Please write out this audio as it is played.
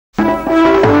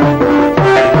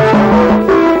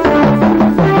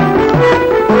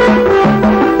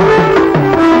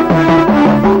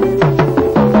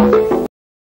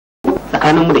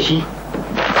mu da shi.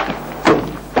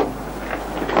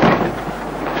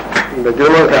 Da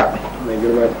girman ka mai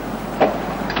girma.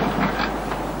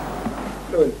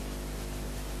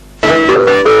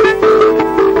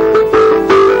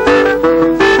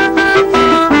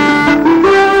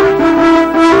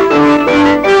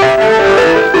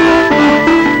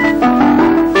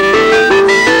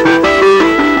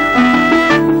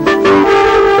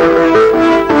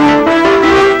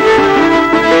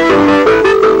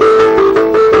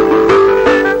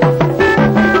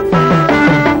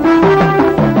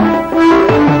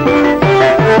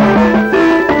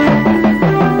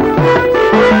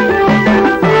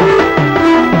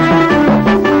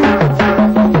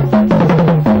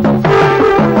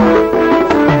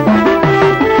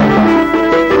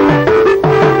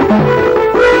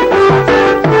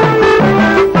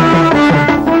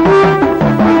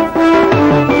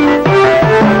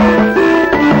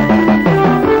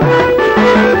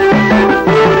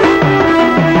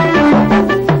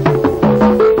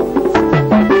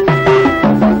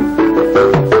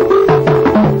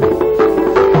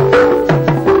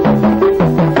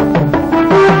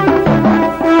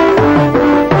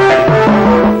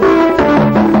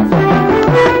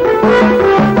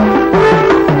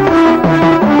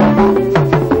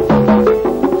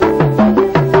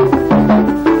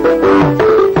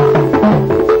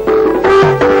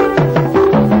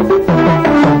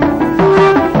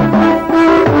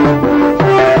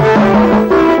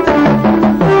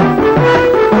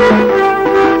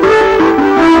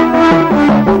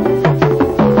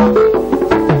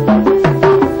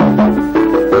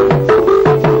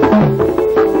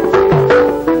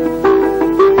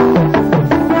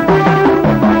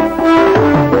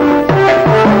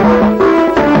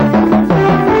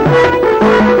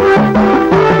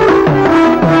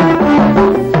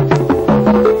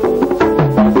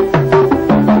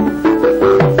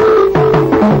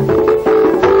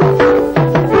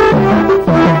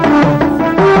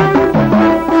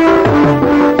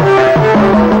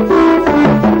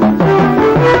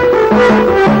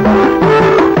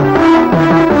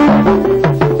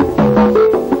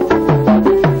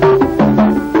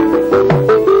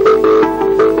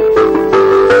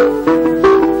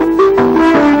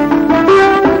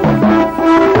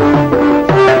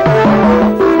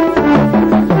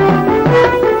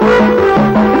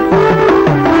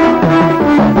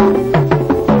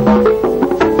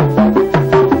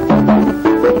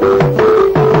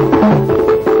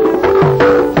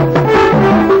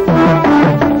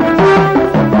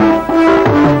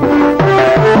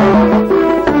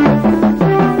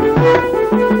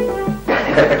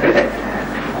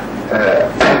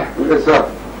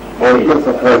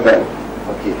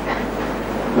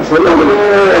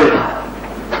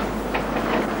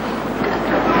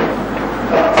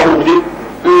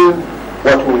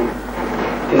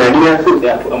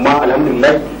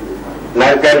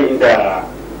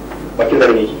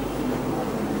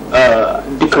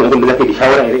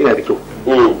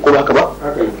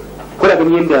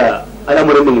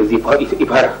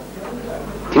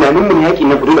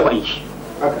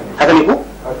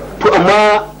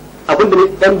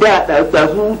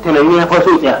 su tunani ya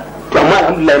faso tsaya to amma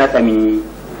alhamdulillah na sami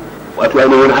wato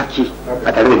ainihin wani haske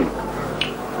a tare da ni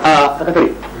a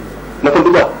sakatare na kan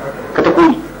duba ka ta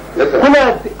kori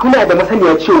kuna da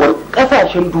masaniya cewar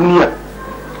kasashen duniya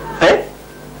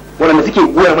waɗanda suke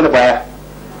goya mana baya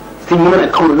sun yi mana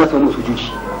alkawarin za su wani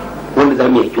sojoji wanda za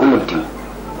mu yaki wannan mutum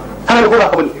haka da ko ba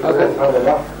ka bane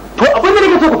to abin da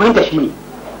nake so ku fahimta shine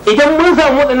idan mun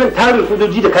samu waɗannan tarin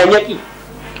sojoji da kayan yaƙi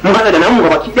mun haɗa da namu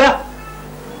gabaki ɗaya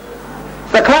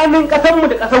tsakanin ƙasarmu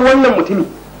da ƙasar wannan mutumi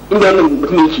inda wannan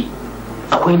mutum yake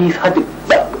akwai nisa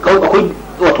da akwai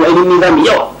wato ainihin nisa mai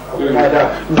yawa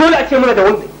dole a ce mana da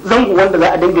zango wanda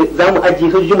za a dinga za mu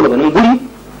ajiye sojojin mu daga nan guri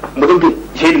mu dinga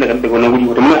shaidu daga wannan guri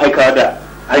wato muna aikawa da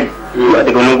hari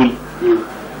daga wannan guri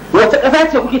wata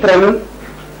ƙasa ce kuke tunanin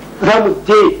za mu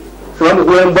je su ba mu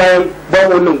goyon bayan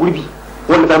bawa wannan gurbi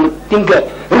wanda za mu dinga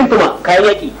rintuma kayan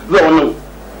yaƙi zuwa wannan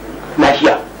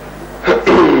nashiya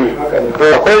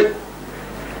akwai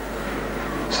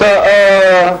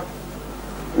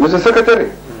Mr.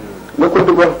 Secretary na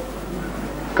kunduba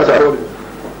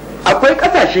akwai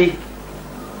kasashe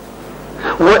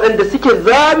waɗanda suke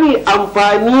zami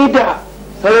amfani da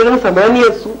sararin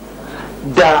samaniyarsu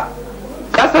da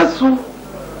ƙasarsu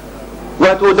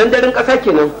wato dandalin ƙasa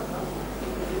kenan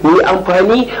mu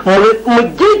amfani mu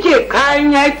girke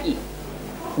kayan yaƙi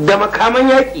da makaman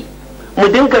yaƙi mu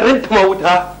dinga rintuma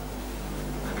wuta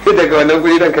daga wannan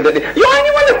guri ranka daɗe yawa ni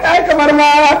wannan ai kamar ma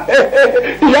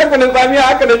ya kunin tsamiya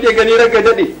haka nake gani ranka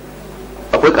daɗe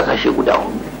akwai ƙasashe guda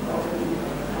hudu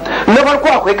na farko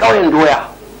akwai ƙauyen doya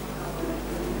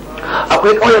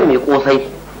akwai ƙauyen mai kosai,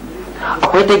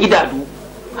 akwai ta gidadu,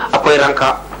 akwai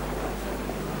ranka.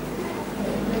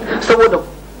 Saboda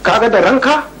kaga da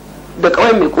ranka da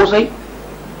ƙauyen mai kosai,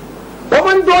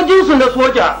 kwamandojinsu na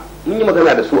soja mun yi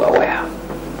magana da su a waya,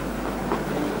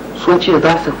 sun ce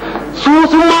za su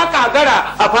sun ma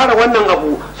kagara a fara wannan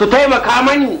abu su taimaka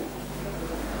mani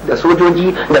da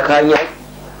sojoji da kayan yaki.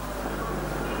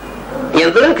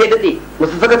 Yanzu ran kai daɗe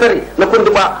musu sakatare na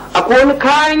kunduba akwai wani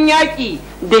kayan yaki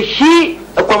da shi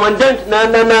kwamandant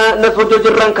na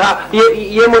sojojin ranka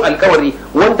ya mun alkawari,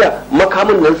 wanda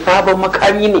makamin nan sabon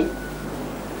makami ne.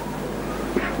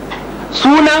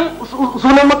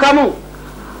 Sunan makamin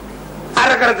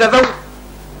argargazau.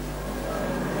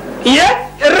 Iya,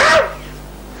 ran.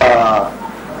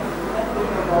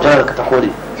 Jihar ka ta kore.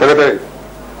 Sakatare.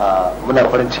 Muna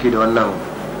farin ciki da wannan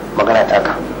magana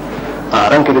taka.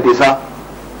 Ranka da sa,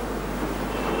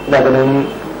 ina ganin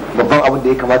babban abin da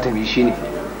ya kamata mu yi shine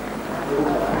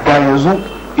ba yanzu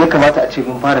ya kamata a ce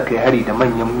mun fara kai hari da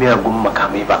manyan miyagun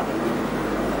makamai ba.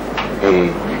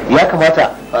 Ya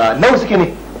kamata nawa suke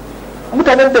ne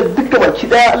mutanen da duk da baki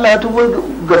daya Allah ya tubo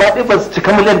gaba ɗaya ba su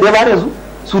cika miliyan ɗaya ba yanzu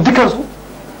su dukansu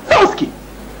nawa suke.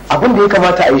 Abin da ya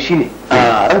kamata a yi shine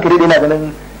ranka dai ina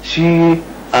ganin shi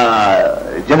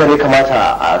janar ya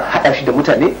kamata a haɗa shi da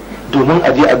mutane domin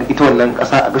a je a ita wannan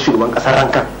ƙasa a ga shugaban ƙasar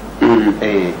rankan.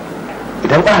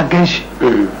 Idan aka gan shi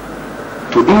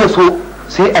to in ya so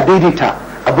sai a daidaita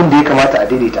abin da ya kamata a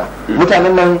daidaita.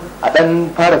 Mutanen nan a ɗan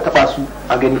fara taɓa su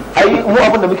a gani. Ai mu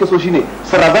abin da muke so shine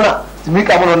su razana su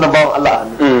miƙa mana wannan bawan Allah a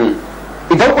hannu.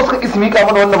 Idan ku suka ƙi su miƙa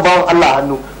mana wannan bawan Allah a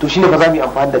hannu to shine ba za mu yi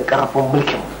amfani da ƙarfin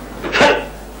mulkin.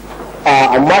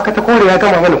 Amma ka ta kore ya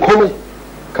gama mana komai,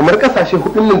 kamar kasashe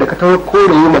hudun nan da ka ta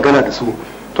kore yi magana da su,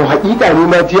 to haƙiƙa ne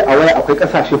ma je a waya akwai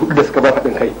kasashe hudu da suka ba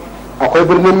faɗin kai. Akwai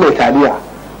birnin mai taliya,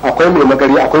 akwai mai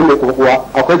magari, akwai mai kokowa,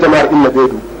 akwai jama'ar inna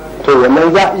bedu. To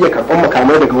wannan za a iya karɓar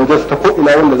makamai daga wajen su ta ko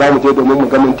ina wanda za mu je domin mu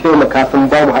ga mun taimaka sun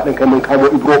ba mu haɗin kai mun kamo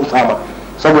Ibro Usama.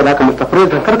 Saboda haka Mr.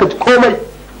 President karka ji komai,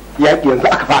 yaƙi yanzu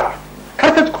aka fara,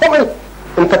 karka ji komai,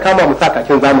 in ta kama mu sa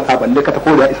kakin za mu sa balle ka ta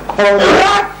kore ya isa komai.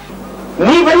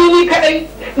 Ni ba ni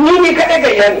kadai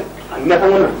gayya ne. Na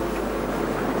san wannan.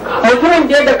 Mutumin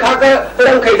da kaga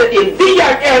ranka daɗe duk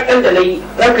yaƙe-yaƙen da na yi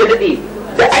ranka daɗe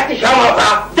da atishawa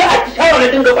ba da atishawa na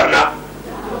dinga barna.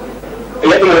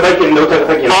 Ya ɗin bakin da wutar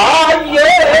sake. Ayye!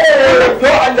 Yo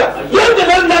Allah! Yanzu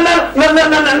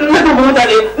na dubu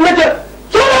mutane na ce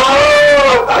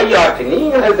ayya tuni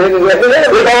na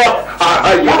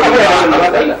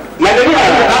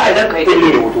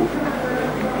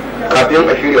kafin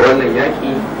a shirya wannan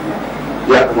yaki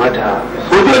ya kamata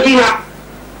sojoji na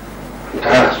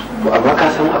tara su, amma ka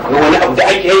san akwai wani abu da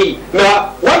ake yi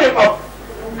na wani abu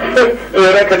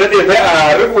ranka daɗe sai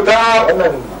a rubuta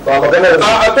Wannan ba maganar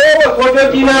a toba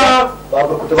sojoji na ba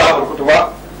burkutu ba.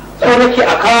 so nake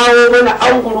a kawo mana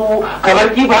anguru kamar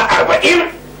giba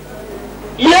 40.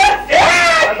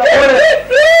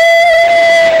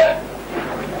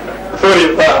 sorry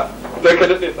sa ranka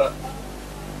daɗe sa.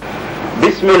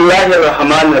 Bismillahir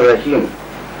Rahmanir Rahim.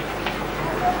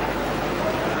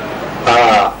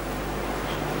 A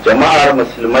jama'ar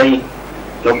musulmai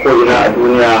na ko'ina a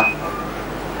duniya,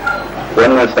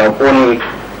 wannan sako ne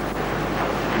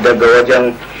daga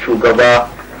wajen shugaba.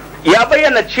 Ya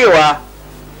bayyana cewa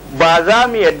ba za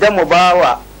mu yadda mu ba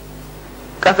wa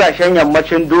kasashen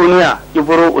yammacin duniya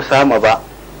Ibro Usama ba,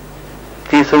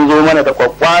 sai sun zo mana da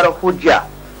kwakwarar hujja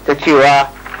ta cewa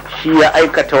shi ya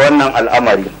aikata wannan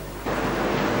al'amari.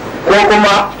 Ko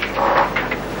kuma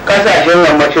kasashen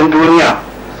yammacin duniya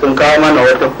sun kawo mana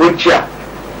wata hujja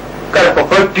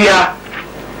karfafaffiya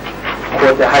ko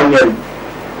ta hanyar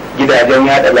gidajen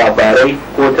yada labarai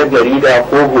ko ta jarida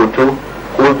ko hoto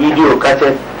ko bidiyo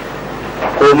kaset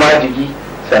ko majigi,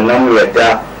 sannan mu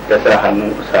yadda da sa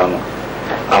hannun Usama.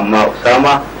 Amma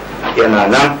Usama yana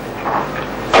nan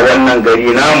a wannan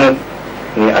gari namu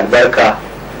mai albarka,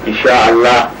 insha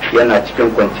Allah yana cikin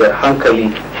kwanciyar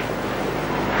hankali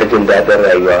da jin daɗin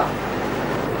rayuwa.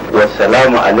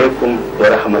 Wassalamu alaikum wa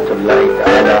rahmatullahi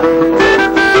ta'ala.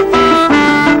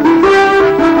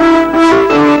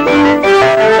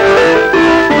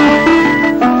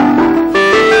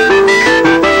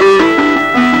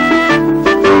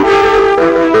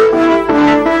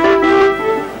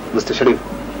 Mr. Sharif.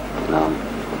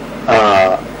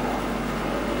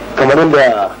 Kamar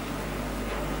yadda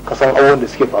kasan abubuwan da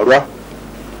suke faruwa,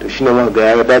 to shi ne ga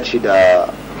ya dace da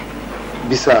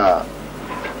bisa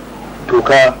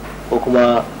doka ko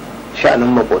kuma sha'anin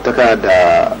makotaka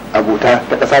da abota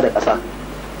ta ƙasa da ƙasa,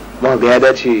 muka ga ya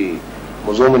dace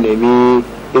mu zo mu nemi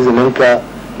izininka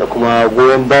da kuma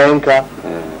goyon bayanka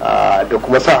da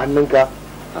kuma sa hannunka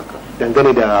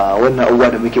dangane da wannan abubuwa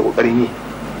da muke kokarin yi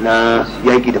na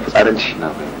yaƙi da fitsaranci.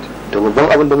 To babban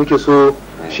abin da muke so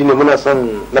shine muna son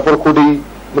na farko dai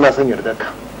muna son yardarka,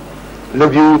 na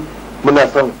biyu muna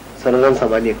son sararin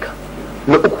samaniyarka,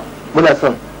 na uku muna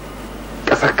son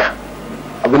ƙasarka.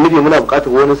 Abin nufi muna buƙatar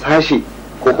wani sashe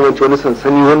ko kuma wani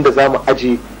sansani wanda za mu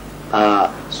aje a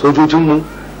sojojinmu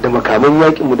da makaman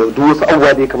yaƙinmu da duk wasu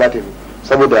abubuwa da ya kamata mu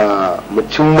saboda mu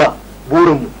cimma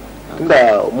burinmu,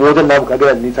 tunda mu wajen namu kaga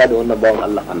da nisa da wannan bawan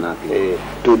Allah.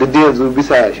 To duk da yanzu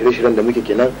bisa shirye-shiryen da muke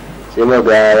kenan sai mu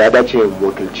ga ya dace mu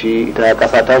wakilci ita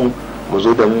ƙasa ta mu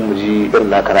zo da mu ji irin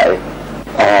naka ra'ayi.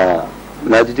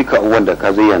 Na ji duka abubuwan da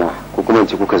ka zayyana ko kuma in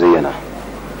ce kuka zayyana,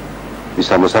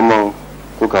 bisa musamman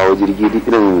kuka hawa jirgi duk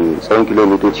irin tsawon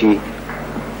kilomitoci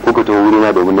kuka taho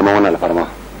wurina domin neman wannan alfarma.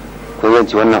 Ko zan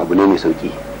ce wannan abu ne mai sauki,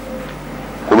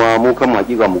 kuma mu kan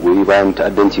hakika mu goyi bayan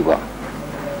ta'addanci ba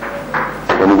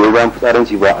mu goyi bayan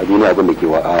fitsaranci ba a duniya abin da ke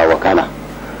wakana.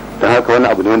 Don haka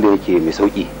wannan abu ne wanda yake mai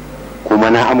sauki,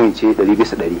 kuma na amince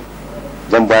 100%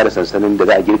 zan bayar da sansanin da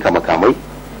za a girka makamai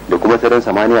da kuma tsaron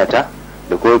samaniya ta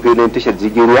da kuma filin tashar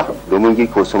jirgin ruwa domin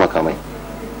girka wasu makamai.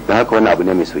 Don haka wannan abu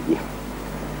ne mai sauki.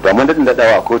 Domin daɗin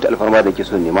daɗawa akwai wata alfarma da ke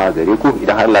son nema a gare ku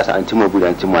idan har Allah sa an cimma buri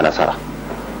an cimma nasara.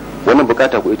 Wannan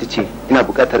bukata ku ita ce ina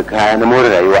bukatar kaya na more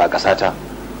rayuwa a ƙasata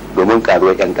domin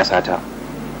karuwar 'yan ƙasata,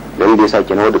 don da ya sa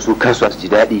kenan wanda su kansu su ji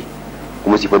daɗi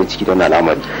kuma su farin ciki da wannan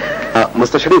al'amari.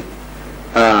 Mr. Sharif,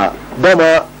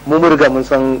 dama mu riga mun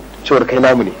san cewar kai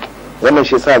namu ne, wannan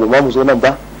shi yasa ba mu zo nan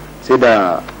ba sai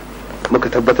da muka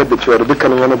tabbatar da cewar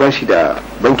dukkanin wani bashi da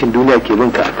bankin duniya ke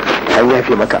binka an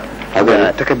yafe maka a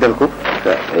takardar ko,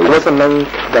 kuma sannan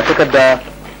da takarda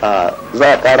za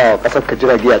a kara wa kasar ka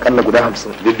jirage akalla guda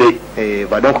 50 diddai,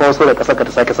 ba don kuma so da kasar ka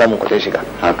ta sake samun kuɗin shiga.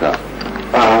 Haka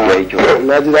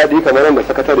na ji daɗi kamar yadda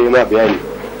sakatare yana bayani,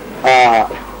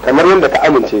 kamar yadda ka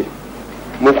amince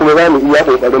mu kuma za mu iya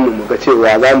ƙoƙarin mu ga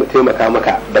cewa za mu taimaka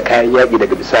maka da kayan yaƙi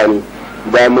daga bisani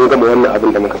bayan mun gama wannan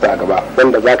abin da muka sa a gaba,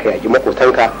 wanda za ka yaƙi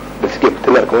maƙotanka da suke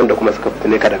fitinar ka wanda kuma suka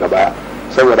fitine ka daga baya.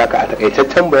 Saboda haka a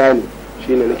takaitaccen bayani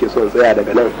shine nake so in tsaya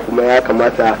daga nan, kuma ya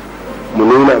kamata mu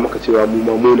nuna maka cewa mu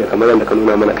ma mu ne kamar yadda ka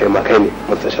nuna mana kai ma kai ne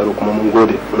mustasharu, kuma mun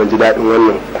gode, mun ji daɗin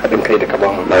wannan haɗin kai da ka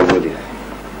ba mu. na gode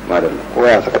madalla. Kowa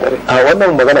ya saka dare.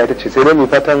 Wannan magana ita ce sai dai mu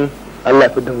fatan Allah ya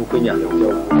fidda mu kunya.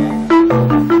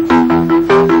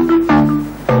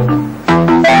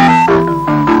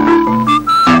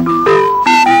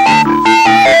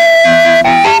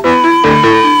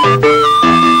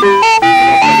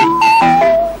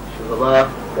 Shugaba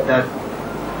Gadar,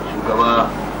 shugaba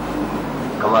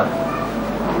Kamal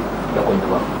da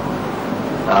Kuntuba,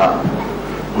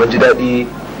 mun ji daɗi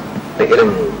da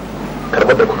irin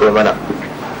karɓar da kuka yi mana.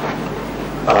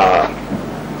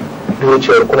 Duk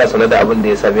cewar kuna sanar da abin da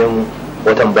ya same mu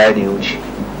watan baya da ya wuce,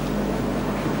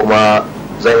 kuma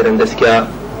zahirin gaskiya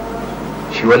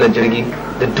shi wannan jirgi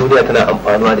duk duniya tana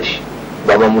amfanuwa da shi,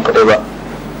 ba ma mu kadai ba.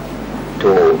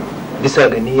 To bisa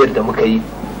ga niyyar da muka yi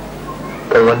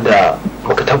kan wanda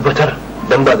muka tabbatar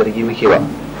dan ba zargi muke ba,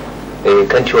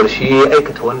 kan cewar shi ya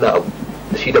aikata wannan abu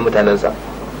da shi da mutanensa,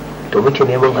 to muke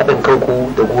neman haɗin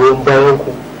kanku da goyon bayan ku,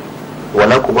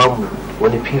 wala ku ba mu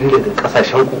wani fili daga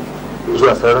kasashen ku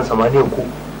zuwa sararin samaniyan ku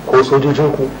ko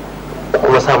sojojin ku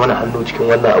kuma sa mana hannu cikin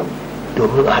wannan abu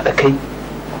domin a haɗa kai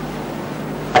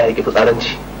a yaƙi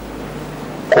fitsaranci,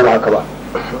 ko ba haka ba?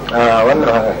 Wannan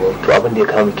haka to abin da ya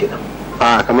kama kenan.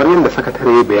 Kamar yadda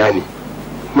sakatare ya bayani,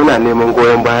 muna neman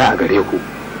goyon baya a gare ku.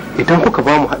 Idan kuka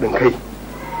ba mu haɗin kai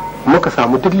muka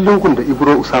samu duk lungun da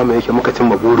Ibro Usama yake muka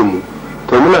cimma burinmu,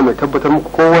 to muna mai tabbatar muku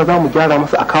kowa za mu gyara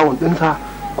masa akawun ɗinsa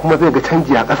kuma zai ga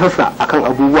canji a ƙasarsa akan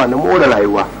abubuwa na more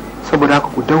rayuwa. Saboda haka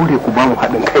ku daure ku ba mu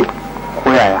haɗin kai, ko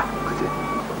yaya?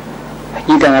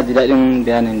 Hakika na ji daɗin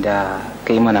bayanin da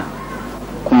kai mana,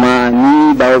 kuma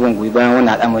ni ba wai ban goyi bayan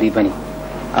wannan al'amari ba ne,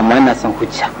 amma ina son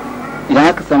hujja. Idan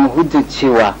aka samu hujjar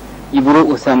cewa Ibro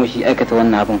Usama shi aikata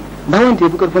wannan abin, ba wanda ya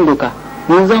fi ƙarfin doka,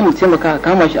 mu za mu taimaka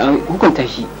kama shi a hukunta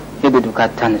shi yadda doka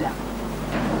ta tanada.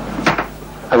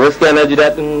 A gaskiya na ji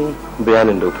daɗin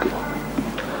bayanin da kuka.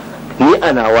 Ni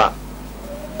a nawa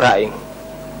ra'ayin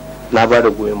na ba da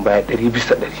goyon baya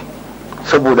 100%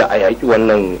 saboda a yaƙi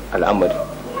wannan al'amari,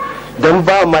 don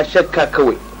ba ma shakka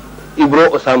kawai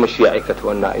Ibro Usama shi ya aikata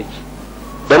wannan aiki,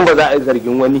 don ba za a yi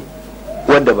zargin wani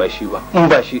wadda ba shi ba, in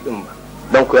ba shi din ba,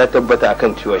 don ku ya tabbata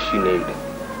akan cewa shi ne yi,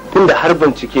 tunda har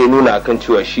bincike nuna akan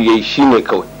cewa shi ya yi shi ne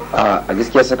kawai. A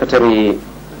gaskiya sakatare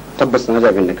tabbas na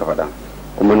abin da ka faɗa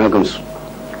kuma na gamsu,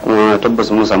 kuma tabbas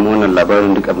mun samu wannan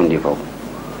labarin duk abin da ya faru.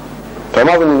 To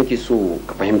amma abin da nake so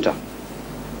ka fahimta,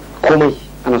 komai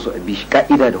ana so a bi shi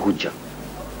ka'ida da hujja,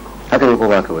 haka ne ko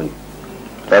ba ka bane?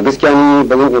 To a gaskiya ni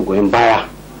ba zan iya goyon baya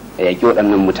a yaƙi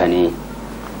waɗannan mutane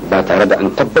ba tare da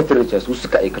an tabbatar da su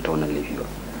suka aikata wannan laifi ba.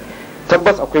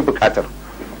 Tabbas akwai buƙatar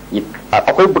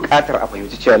a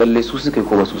fahimci cewa lallai su suka yi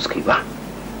ko ba su suka yi ba.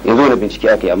 Yanzu wani bincike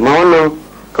aka yi, amma wannan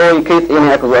kawai kai tsaye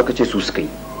ne aka zo aka ce su suka yi.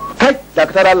 Kai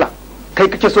dakatar Allah, kai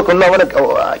kake so ka nuna mana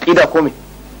ƙida ko me?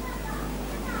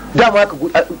 Dama ka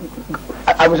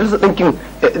a majalisar ɗinkin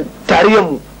tarihin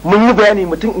mu mun yi bayani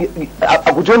mutum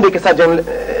a guji wanda yake sa jan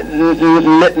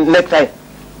necktie.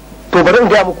 To bari in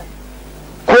gaya muku,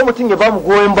 ko mutum ya bamu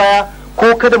goyon baya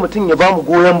ko kada mutum ya bamu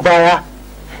goyon baya,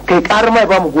 kai ƙara mai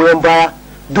bamu goyon baya,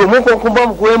 domin kuma kun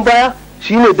bamu goyon baya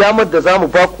shine damar da zamu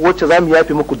baku wacce zamu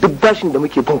yafe muku duk bashin da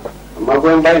muke bin ku. Amma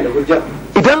goyon bayan da hujja.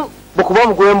 Idan ba ku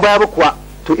bamu goyon baya ba kuwa,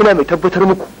 to ina mai tabbatar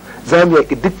muku za mu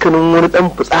yaƙi dukkanin wani ɗan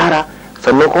fitsara,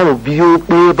 sannan kuma mu biyo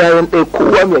ɗaya bayan ɗaya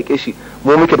kowa mu yaƙe shi.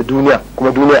 Mu muke da duniya,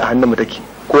 kuma duniya a hannun mu take.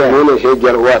 Ko ya nuna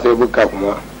shegiyar uwa sai bukka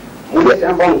kuma. Mu da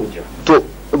an ba mu hujja. To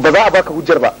ba za a baka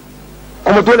hujjar ba,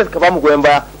 kuma dole ka bamu goyon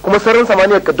baya, kuma sararin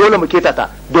samaniyar ka dole mu keta ta,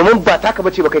 domin ba taka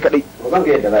bace ba kai kadai. Ba zan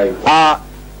ga yadda za yi. A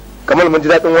kamar mun ji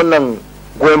daɗin wannan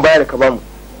goyon baya da ka bamu.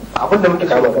 Abin da muke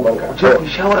kama gaban ka.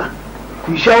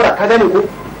 Ku yi shawara, ka gane ko?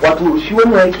 Wato shi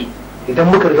wannan yaki idan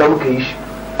muka riga muka yi shi,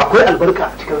 akwai albarka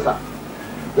a cikin sa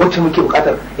wacce muke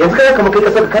bukatar. Yanzu kai kamar kai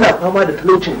kasar kana fama da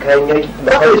talaucin kayan yaki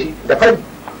da fari da fari.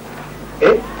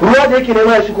 Ruwa da yake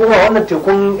nema ya shigo ma wannan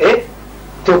tekun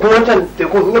tekun wancan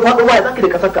tekun in ya faɗo ba ya zaka da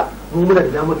kasar ka. Mu muna da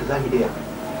damar da zamu iya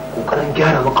kokarin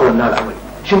gyara maka wannan al'amari.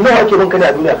 Shin nawa ake banka ne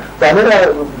a duniya? Ba na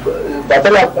da ba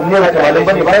dala naira 80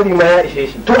 bane ba ma ya ishe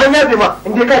shi. To an yabe ma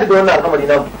in dai ka da wannan al'amari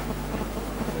namu.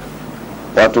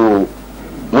 Wato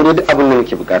mu da duk abin da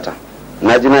muke bukata.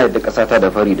 Na ji na yadda kasata da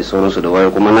fari da sauransu da waye,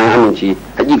 kuma na amince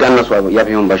hakika Allah su ya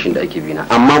fi yawan bashin da ake bina,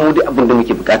 amma mu duk abin da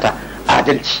muke bukata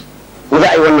adalci. Ko za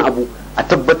a yi wannan abu a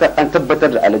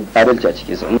tabbatar da adalci a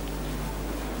cikin sa.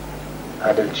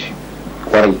 Adalci.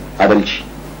 Kwarai, adalci.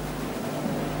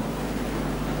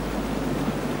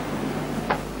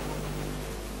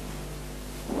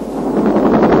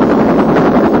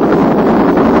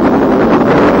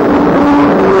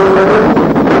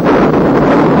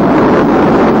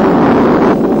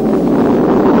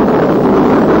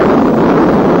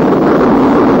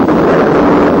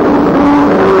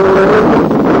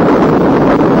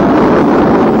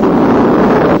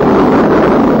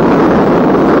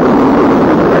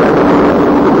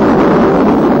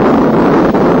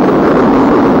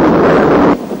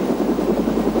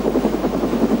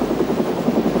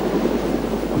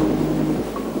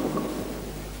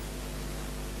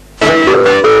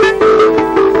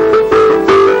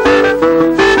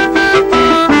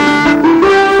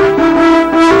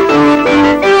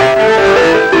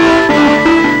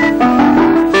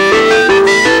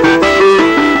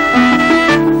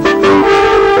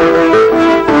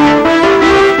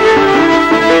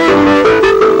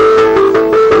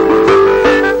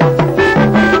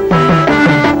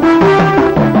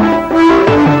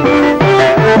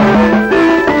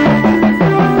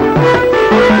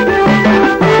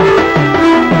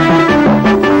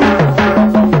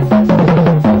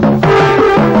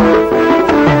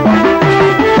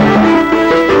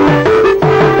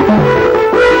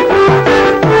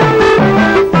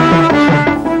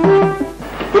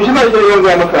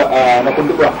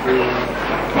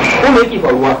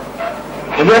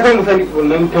 misali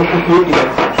wannan tankoki yake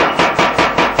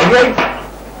da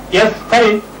yes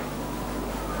kare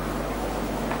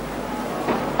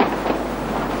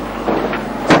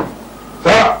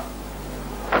sa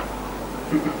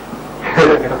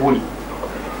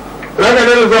raka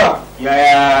da zuwa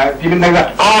yaya filin daga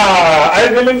ai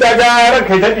filin daga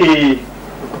ranka daɗe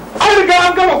an riga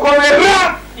an gama komai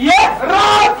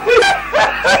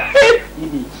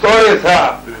sorry sa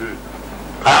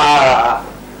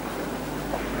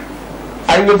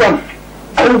an yi bam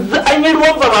an yi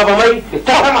ruwan bama-bamai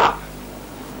ta sama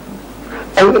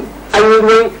an yi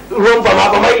ruwan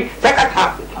bama-bamai ta ƙasa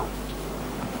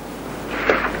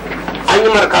an yi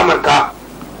marka-marka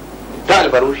ta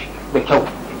albarushi da kyau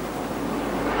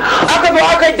aka zo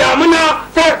aka yi damuna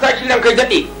ta sashi ranka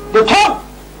daɗe da kyau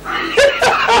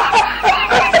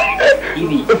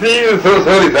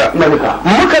sorry sa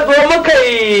muka zo muka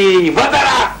yi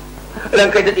bazara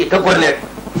ranka daɗe ta gwarnet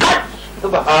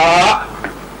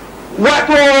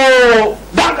wato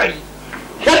dankali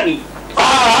shar'i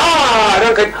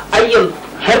ranka ayyan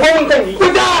sharbamin kan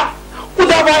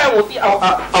kuda baya motsi a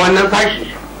wannan sashi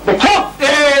da kyau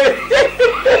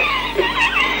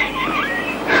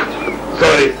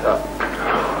sorry sir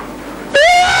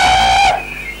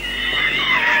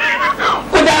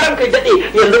kuda ranka daɗe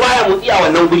yanzu baya motsi a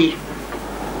wannan guri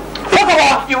haka ba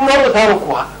in ma mu samu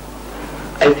kuwa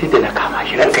ai sai da na kama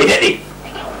shi ranka daɗe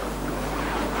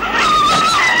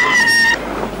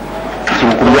ce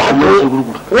muku ya Allah ce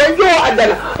gurgu wayo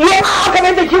addala yo aka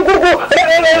mai da shi gurgu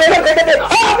ranka da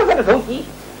a kusa da sauki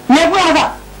me ku haka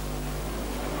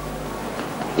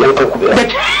yankan ku da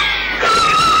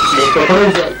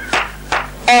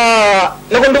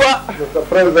na gunduwa Mr.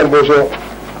 President Bosho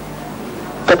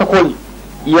katakoli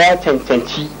ya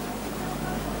cancanci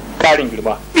karin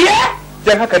girma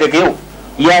don haka daga yau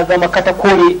ya zama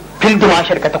katakore field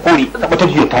marshal katakore ta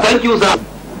juya ta thank you sir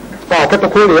ba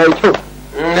katakore yayi kyau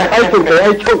aikin ka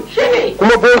yayi kyau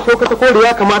kuma Bosho katakore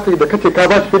ya kamata da kace ka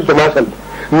ba shi field marshal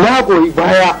na goyi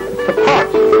baya support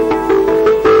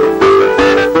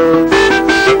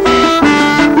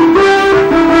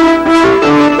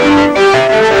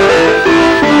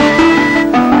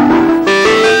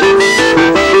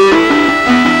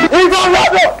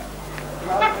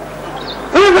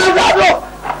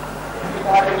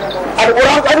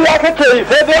alƙuran ƙarya kake yi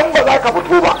sai dai ba za ka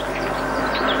fito ba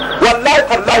wallahi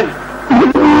tallahi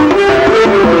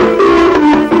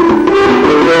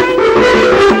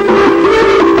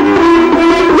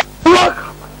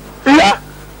iya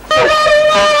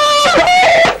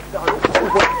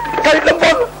kai ɗan ba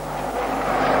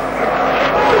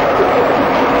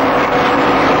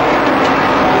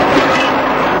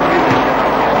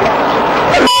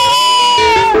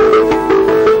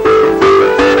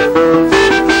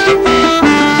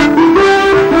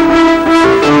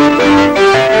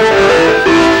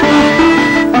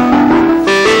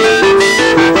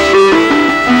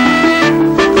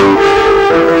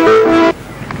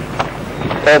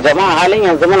jama'a halin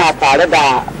yanzu muna tare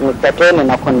da Mr. Tony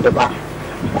na kunduba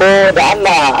ko da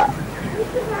Allah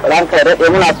ranka ya daɗe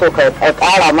muna so ka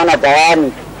ƙara mana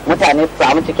bayani mutane su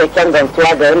samu cikakken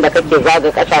gamsuwa ga yadda kake zaga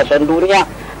ƙasashen duniya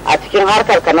a cikin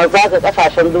harkar ka na zaga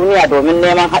ƙasashen duniya domin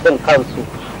neman haɗin kansu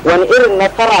wani irin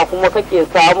nasara kuma kake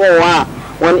samowa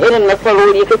wani irin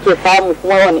nasarori kake samu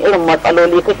kuma wani irin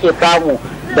matsaloli kake samu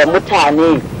da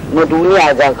mutane na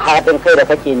duniya ga haɗin kai da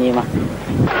kake nema.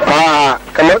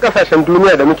 Kamar kasashen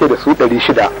duniya da muke da su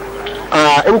 600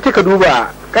 in kika duba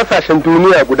kasashen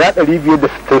duniya guda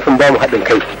 560 sun bamu haɗin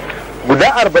kai guda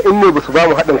 40 ne ba su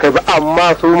bamu haɗin kai ba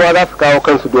amma su ma za su kawo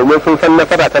kansu domin sun san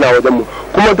nasara tana wajen mu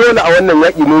kuma dole a wannan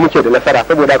yaƙi mu muke da nasara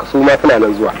saboda haka su ma suna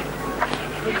nan zuwa.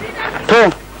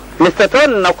 To Mr.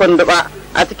 Ton na kunduba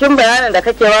a cikin bayanin da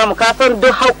kake ba mu ka san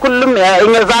duk har kullum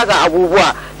in ya zaga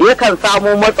abubuwa yakan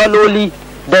samu matsaloli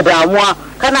da damuwa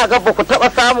kana ga ba ku taɓa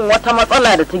samun wata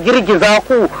matsala da ta girgiza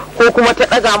ku ko kuma ta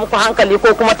ɗaga muku hankali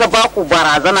ko kuma ta baku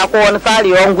barazana ko wani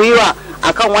sarewan gwiwa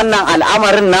akan wannan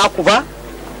al'amarin naku ba?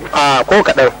 Ko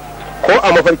kaɗan ko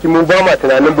a mafarki mu ba ma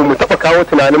tunanin ba mu taɓa kawo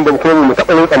tunanin ba kuma mu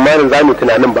taɓa yin tsammanin za mu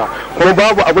tunanin ba kuma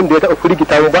babu abin da ya taɓa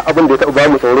firgita mu ba abin da ya taɓa ba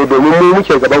mu tsoro domin mu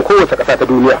muke gaban kowace ƙasa ta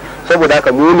duniya saboda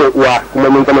haka mu ne uwa kuma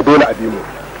mun zama dole a bi mu.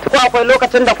 Ko akwai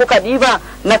lokacin da kuka ɗiba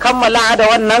na kammala da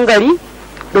wannan gari?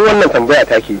 Duk wannan tambaya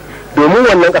take domin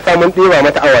wannan kasa mun ɗeba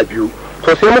mata awa 2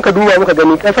 to sai muka duba muka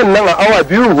gani kasan nan a awa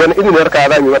 2 wani irin narka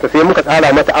za mu mata sai muka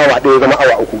tsara mata awa 1 zama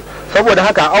awa 3 saboda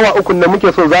haka awa 3 nan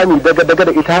muke so za mu daga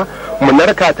da ita mu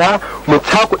narka ta mu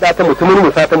cakuɗa ta mutumin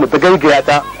mu sa ta mu dagaigaya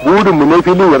ta burin mu ne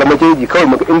filin ya zama jeji kawai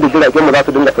muka inda jiragen mu za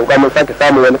su dinga sauka mun sake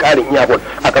samun wani ƙarin iyakon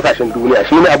a kasashen duniya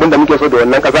shine abin da muke so da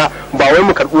wannan kasa ba wai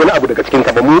mu karɓi wani abu daga cikin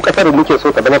ta ba mu kasar muke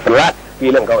so ta zama flat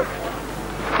filin kawai.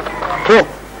 To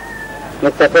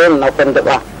Mr. Taron na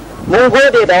kunduba mun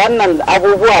gode da wannan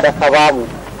abubuwa da ka bamu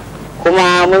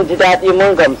kuma mun ji daɗi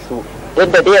mun gamsu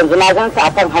yadda dai yanzu na gansa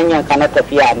akan hanyar ka na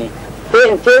tafiya ne sai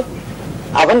in ce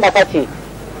abin da ka ce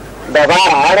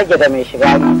dabara ya rage da mai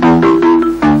shiga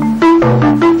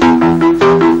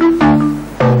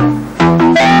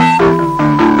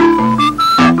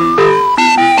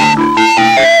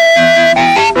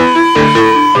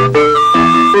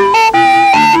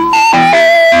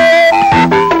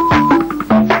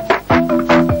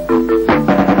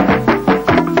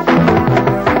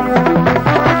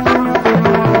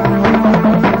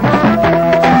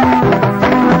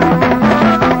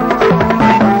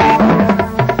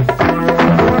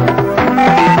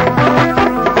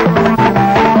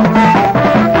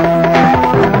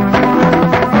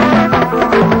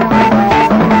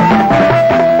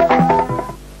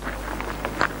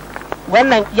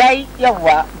wannan yayi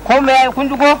yawa ko me yayi kun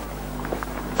dugo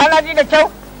ana ji da kyau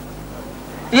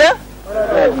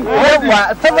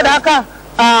yawa saboda haka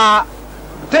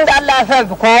tun da Allah ya sa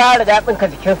kowa ya riga ya tsinka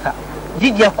jikinsa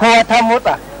jijiya kowa ta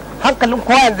motsa hankalin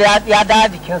kowa yanzu ya dawo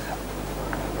jikinsa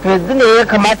to yanzu ne ya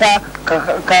kamata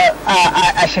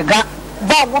a shiga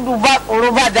ba gudu ba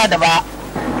tsoro ba ja da ba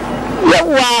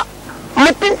yawa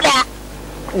mutum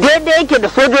daidai yake da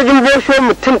sojojin bosho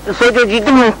mutum sojoji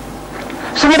dubu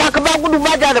saboda haka ba gudu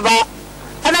ba ja da ba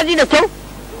ana ji da kyau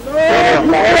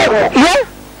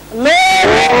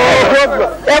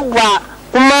yawwa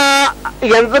kuma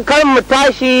yanzu kar mu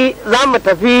tashi za mu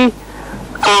tafi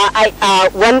a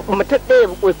wani mutum ɗaya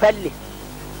ya falle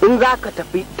in za ka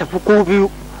tafi ku biyu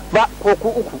ba ko ku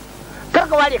uku kar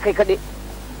ka ware kai kaɗai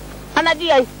ana ji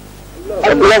yayi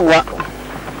yawwa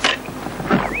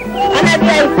ana ji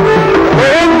yayi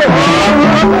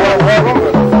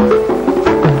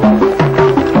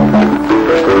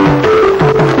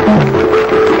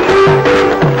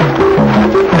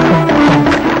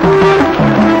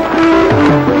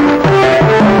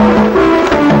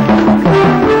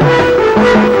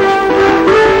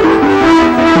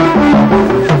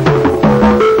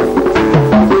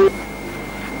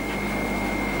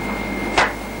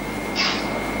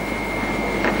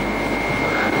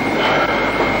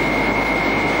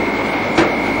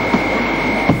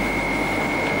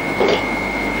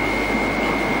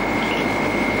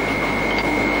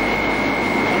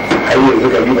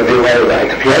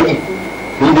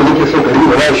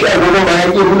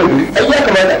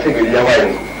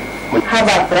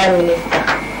Haba Prime Minister.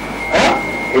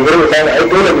 Ibro Usama ai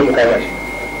dole ne mu kama shi.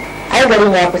 Ai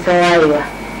garin ya kusan wayewa.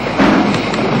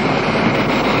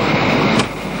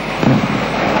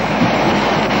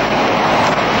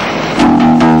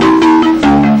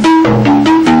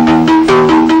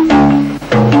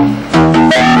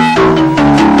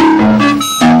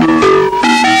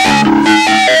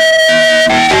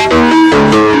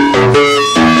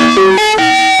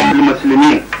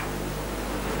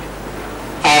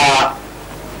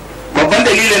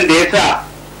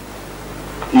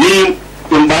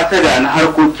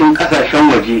 harkokin kasashen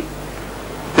waje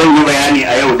zan yi bayani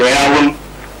a yau da yawun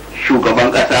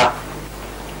shugaban kasa.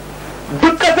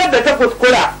 Duk kasar da ta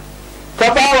kuskura ta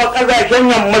ba wa kasashen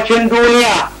yammacin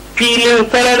duniya filin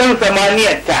sararin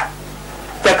samaniyarta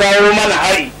ta kawo mana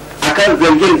hari akan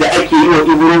zargin da ake yi wa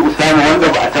Ibro Usama wanda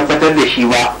ba a tabbatar da shi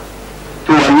ba,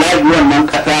 to wallahi wannan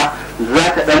kasa za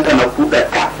ta ɗanɗana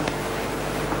kuɗarta.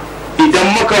 Idan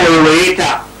muka waiwaye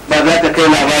ta ba za ta kai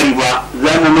labari ba,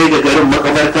 za mu mai da garin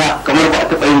makabarta kamar ba a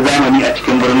taɓa yin zamani a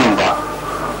cikin birnin ba.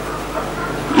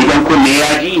 Idan kunne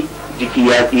ya ji jiki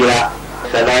ya tsira.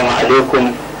 Salamu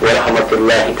alaikum wa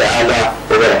rahmatullahi ta'ala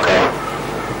wa barakatuh.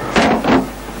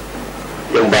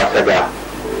 Yin ba sada.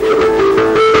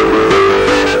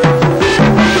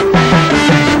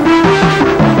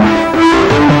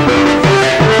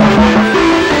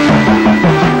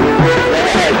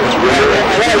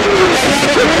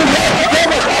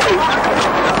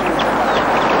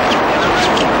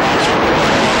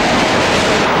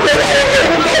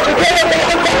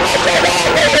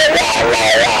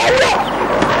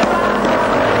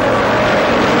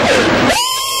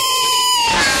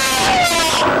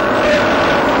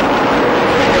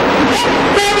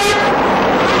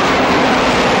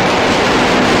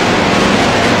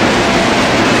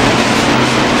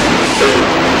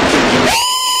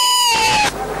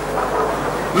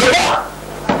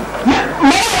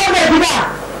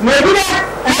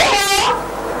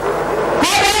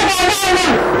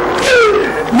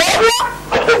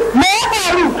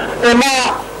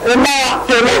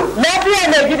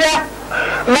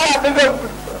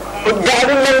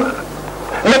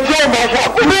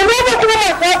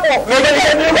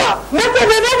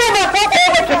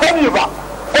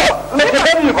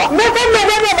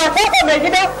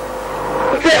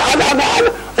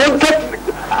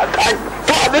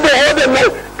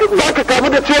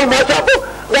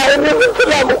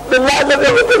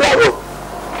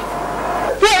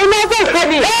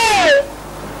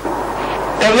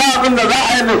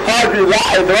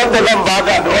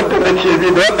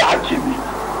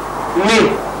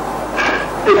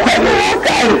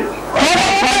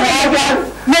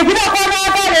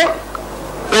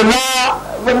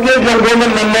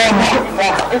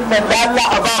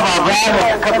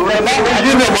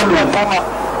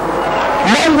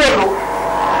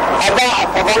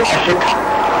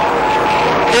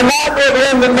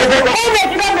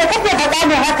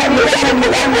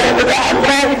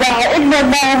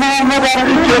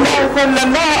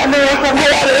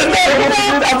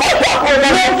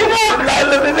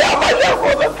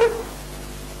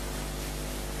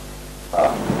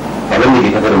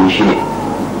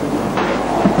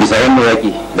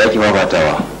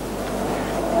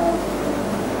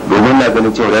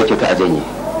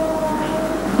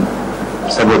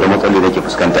 saboda matsalolin da ke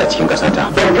fuskanta a cikin kasata.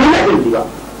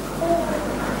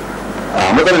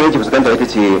 Matsalar da ke fuskanta ita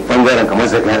ce bangaren kamar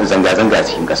zanga-zanga a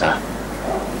cikin kasa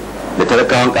da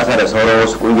talakawan kasa da sauran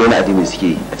wasu kungiyoyin addini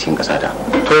suke a cikin kasata.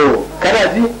 To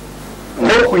kana ji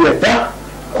ko ku yadda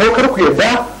ko kar ku yadda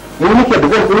mu muke da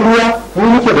zan ruwa mu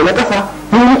muke da na kasa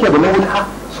mu muke da na wuta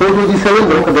su sojoji sai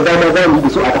wanda muka ga dama za mu yi da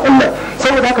su a ta Allah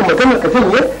saboda haka maganar ka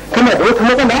ne kana da wata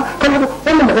matsala kana da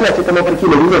wannan magana ce ta mafarki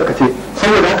da ruwar ka ce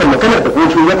saboda haka maganar da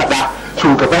bosho ya faɗa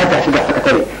shugaba ta shiga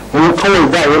sakatare mu kawai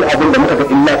ba wani abin da muka ga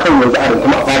illa kan yanzu a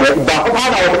rantuma a fara ba ku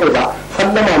fara wa kai ba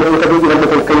sallama ne ka dogi da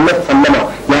kai masa sallama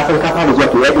ya san ka fara zuwa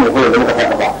to ya ne kawai da muka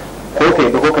fara ba ko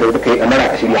kai da ko kare da kai amara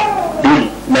ka shirya dole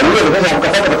na ruwar da ta shafi ka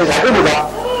saka ba ta shafi mu ba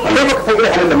sai baka san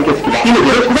irin halin da muke ciki ba shine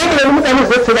da su ba da mutane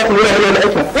sai za su yi halin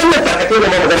aikin wannan takatai da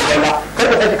ma magana Allah kar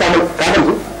ka tashi kamar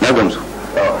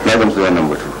na gamsu wannan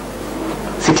batu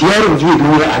sitiyarin juya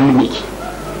duniya a hannun yake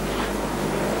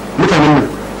mutanen nan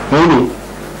mu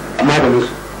ne maganin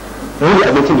su mu ne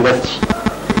abincin da za su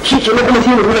ci shi ke na kuma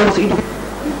sai mu nuna musu ido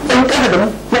dan kasa da mu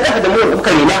na kasa da mu wanda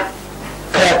muka rena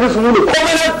karatun su mu ne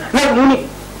komai na mu ne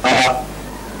a'a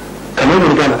kamar mu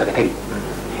riga maka kare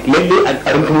lalle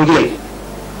a rinta mu jiya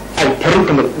a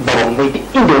tarinta babban bai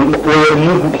inda wayar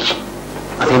mugu ake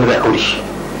a sai mu za a kawo shi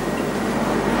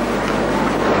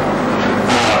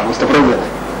Mr. President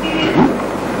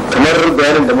kamar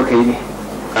bayanin da muka yi ne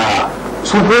a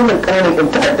su wannan ƙananan ɗan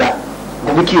ta'adda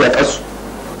da muke a ƙasu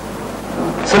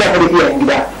suna kada iyayen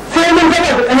gida sai mun gama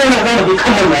da ƙanana za mu je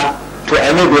kan manya to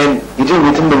a mai bayani idan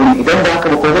mutum da wuri idan ba haka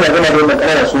ba ko kuna gama da wannan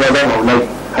ƙanana su ma za mu haulai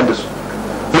har da su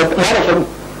na da sharu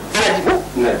ana ji ko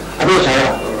abin shawara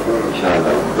insha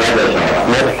Allah za da shawara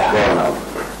na da shawara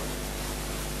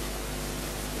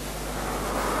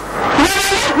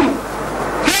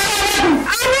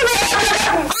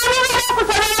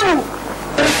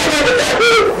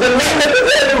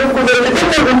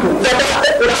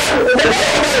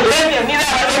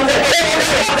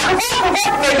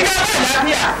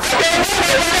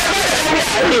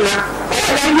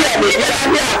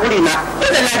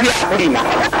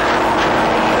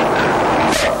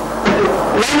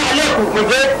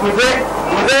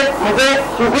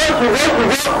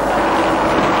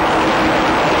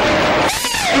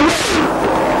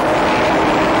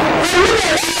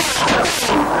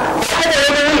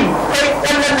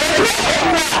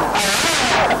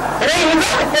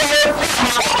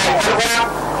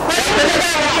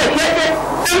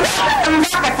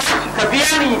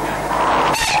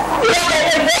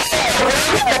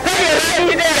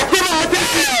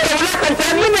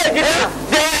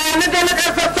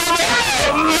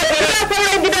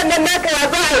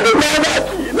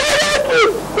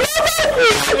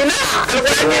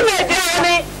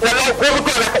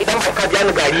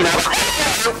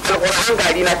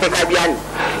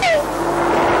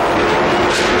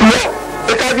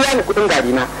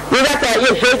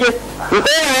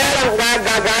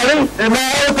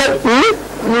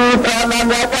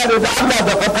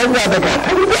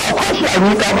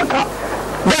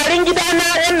garin gidana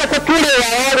yadda ka ture wa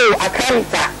yaro a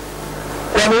kansa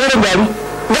wani irin gari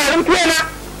garin tuwena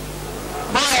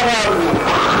ba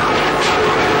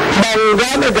ban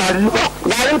gane gari ba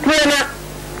garin tuwena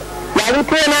garin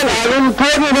tuwena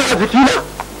ne a jikina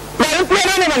garin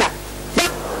tuwena ne mana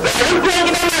garin tuwena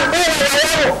gidana ɗaya wa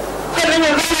yaro sannan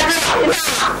yanzu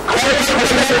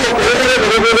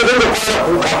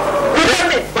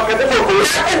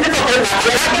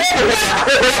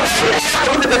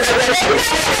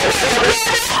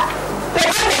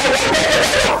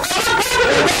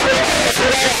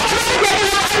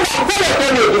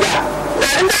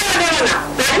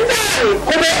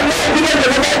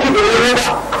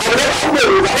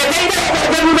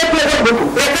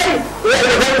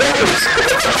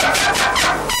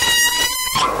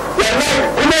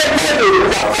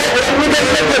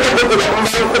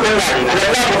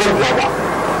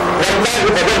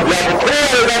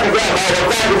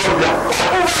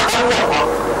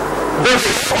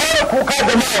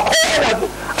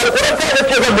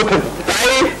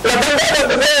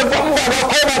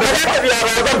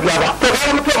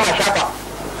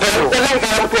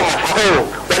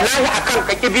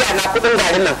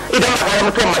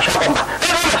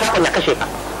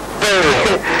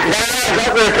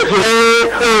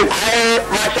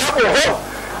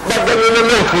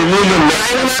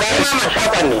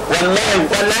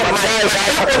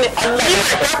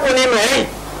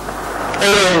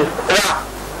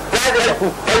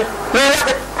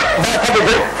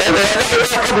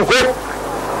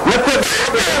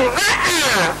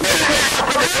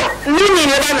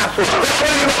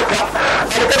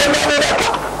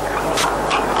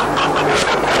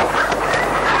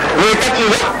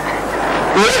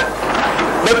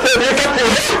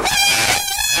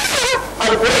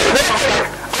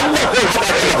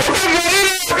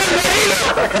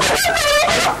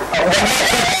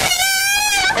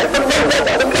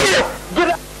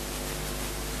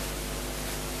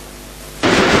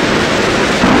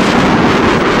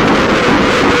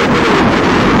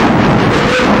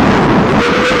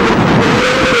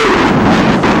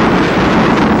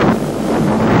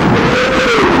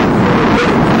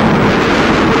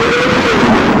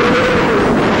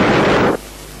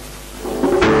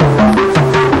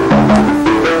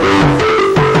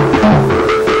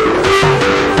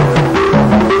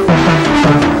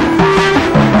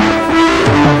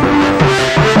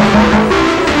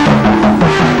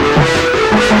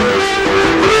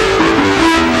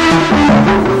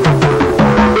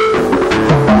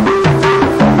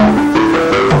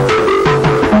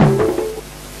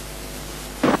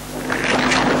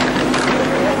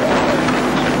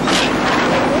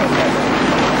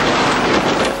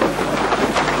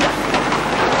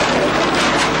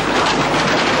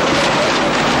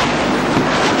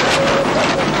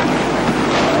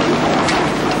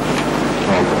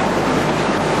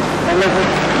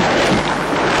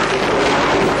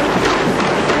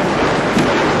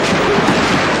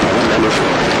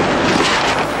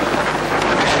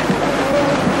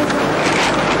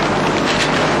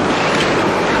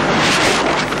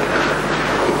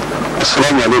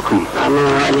Assalamu alaikum.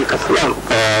 Alaikum salam.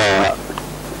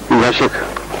 Na shek.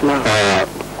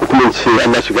 Hukumar ce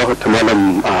Allah shiga wata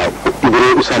malam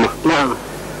Ibro Usama.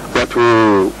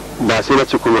 Wato ba sai na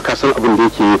ce kuma ka san abin da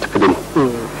yake tafi da ni.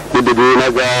 Yadda dai na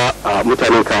ga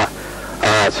mutanen ka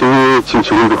sun yi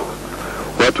cincirindo.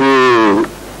 Wato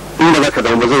inda za ka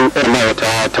damu ba zan yarna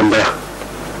wata tambaya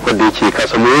wadda yake ka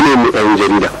samu ne mu ɗan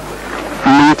jarida.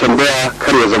 Ni tambaya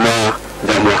kar ya zama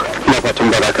damuwa. Ina fatan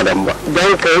ba za ka damu ba.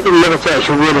 Don ka yi ɗin maka sai a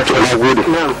shigo da na gode.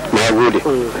 Na gode.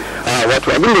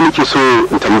 Wato abin da nake so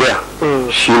in tambaya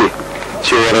shine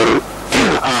cewar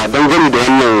dangane da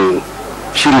wannan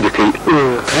shiri da kai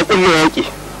ka kulle yaƙi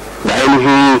da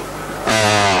ainihin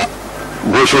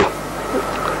bosho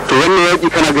to wannan yaƙi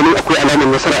kana ganin akwai alamar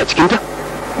nasara a cikinta?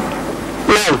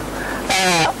 na'am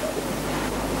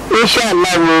insha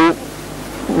Allah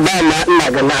ba ma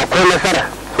ina ganin akwai nasara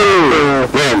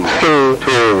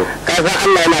to kasan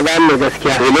Allah yana bayan mai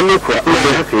gaskiya lalle kuwa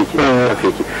haka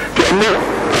yake to amma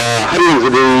har yanzu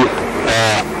dai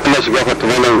ana shiga fata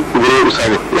malam Ibro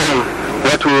Usama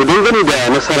wato dangane da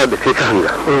nasara da kai ka hanga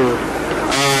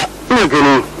ina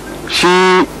ganin shi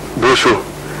bosho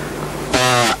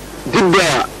duk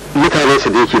da mutane su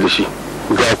da yake da shi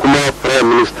ga kuma prime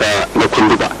minister na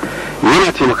kunduba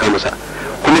yana taimaka masa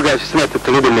kuma gashi suna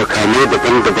tattare da makamai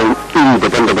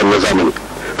daban-daban na zamani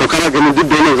to kana ganin duk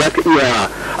da wannan za ka iya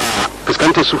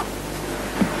fuskantar su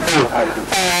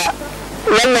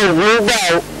wannan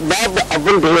babu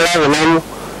abin da ya rawa namu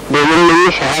domin mun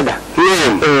yi shahada kuma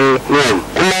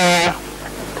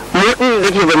mu ɗin da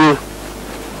ke gani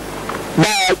ba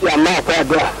yaƙi amma akwai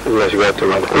addu'a Allah shiga ta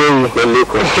mala lalle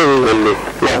ko lalle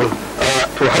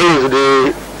to har yanzu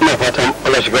dai ina fatan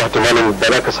Allah shiga ta mala ba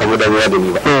za ka samu damuwa da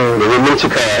ni ba domin mun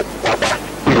cika kwakwa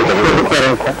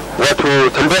wato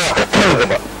tambaya ta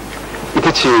gaba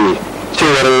ita ce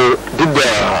cewar duk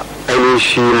da ainihin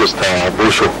shi Mr.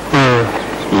 Bosho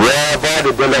ya ba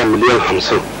da dala miliyan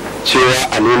 50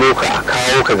 cewa a nemo ka a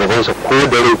kawo ka gabansa ko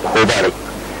da rai ko ba rai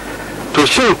to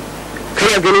shin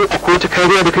kana ganin akwai wata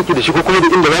kariya da kake da shi ko kuma da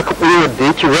inda za ka ɓoye wadda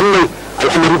yake wannan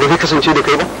al'amari ba zai kasance da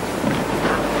kai ba?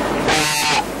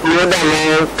 mu da na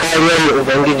kariyar mu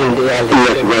ubangijin da ya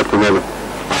halitta kuma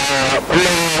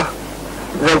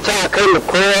zancen a kai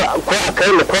ko a kai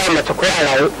ko a mace ko a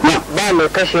rayu ba mai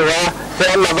kashewa sai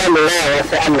Allah ba mai rayawa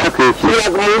sai Allah ina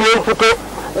ga mun fito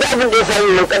da abin da ya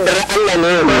sami mun kaddara Allah ne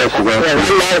ya mai shiga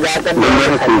Allah ya ga kaddara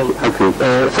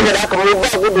saboda haka mu ba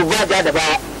gudu ba ja da ba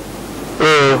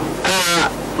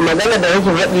magana da yake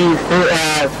faɗi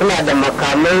suna da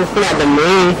makamai suna da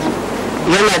mai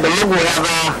yana da magoya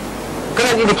ba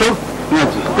kana ji da kyau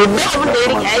to da abin da ya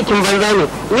rike aikin banza ne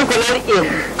ni ko na rike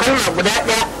kalma guda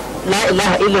ɗaya la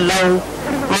ilaha illallah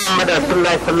muhammad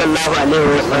rasulullah sallallahu alaihi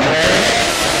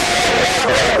wasallam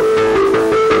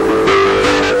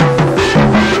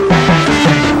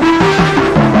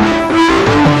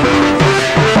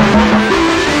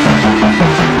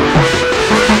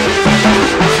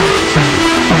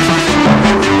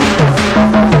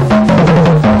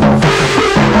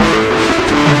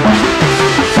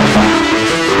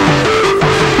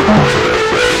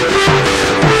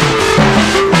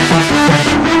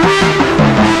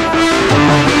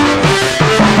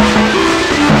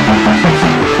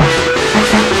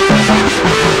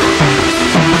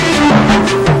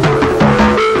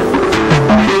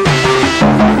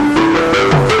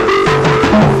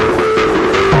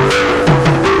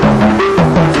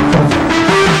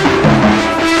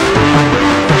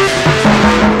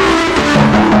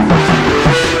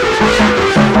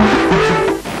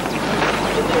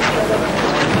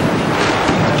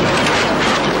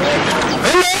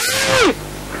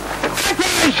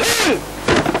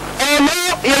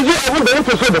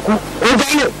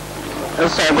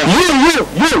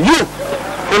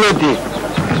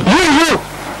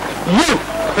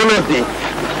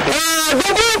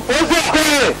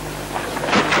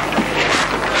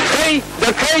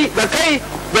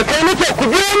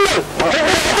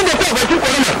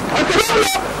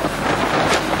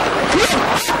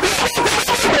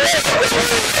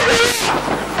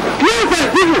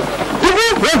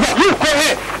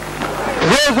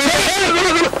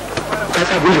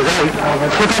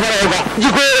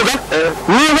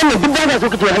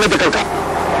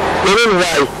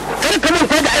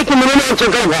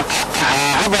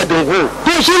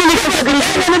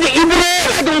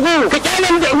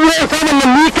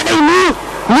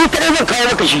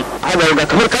maka shi hada ga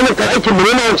kamar kamar ta aikin mu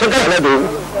ne na wancan kana da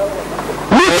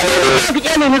ni ka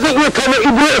kyale ne zan iya kama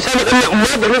Ibro Usama din nan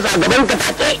amma da nasa a gaban ka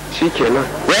take shikenan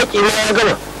yaki ma ya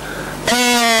gama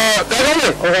kare ne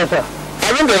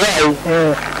abin da za a yi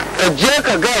ka je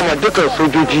ka ga ma dukkan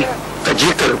sojoji ka je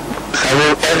ka samu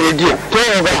ɗan rediyo to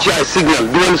ga ci a signal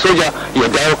duk wani soja ya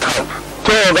dawo camp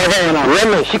to ga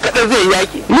wannan shi kadai zai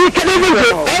yaki ni kadai zai je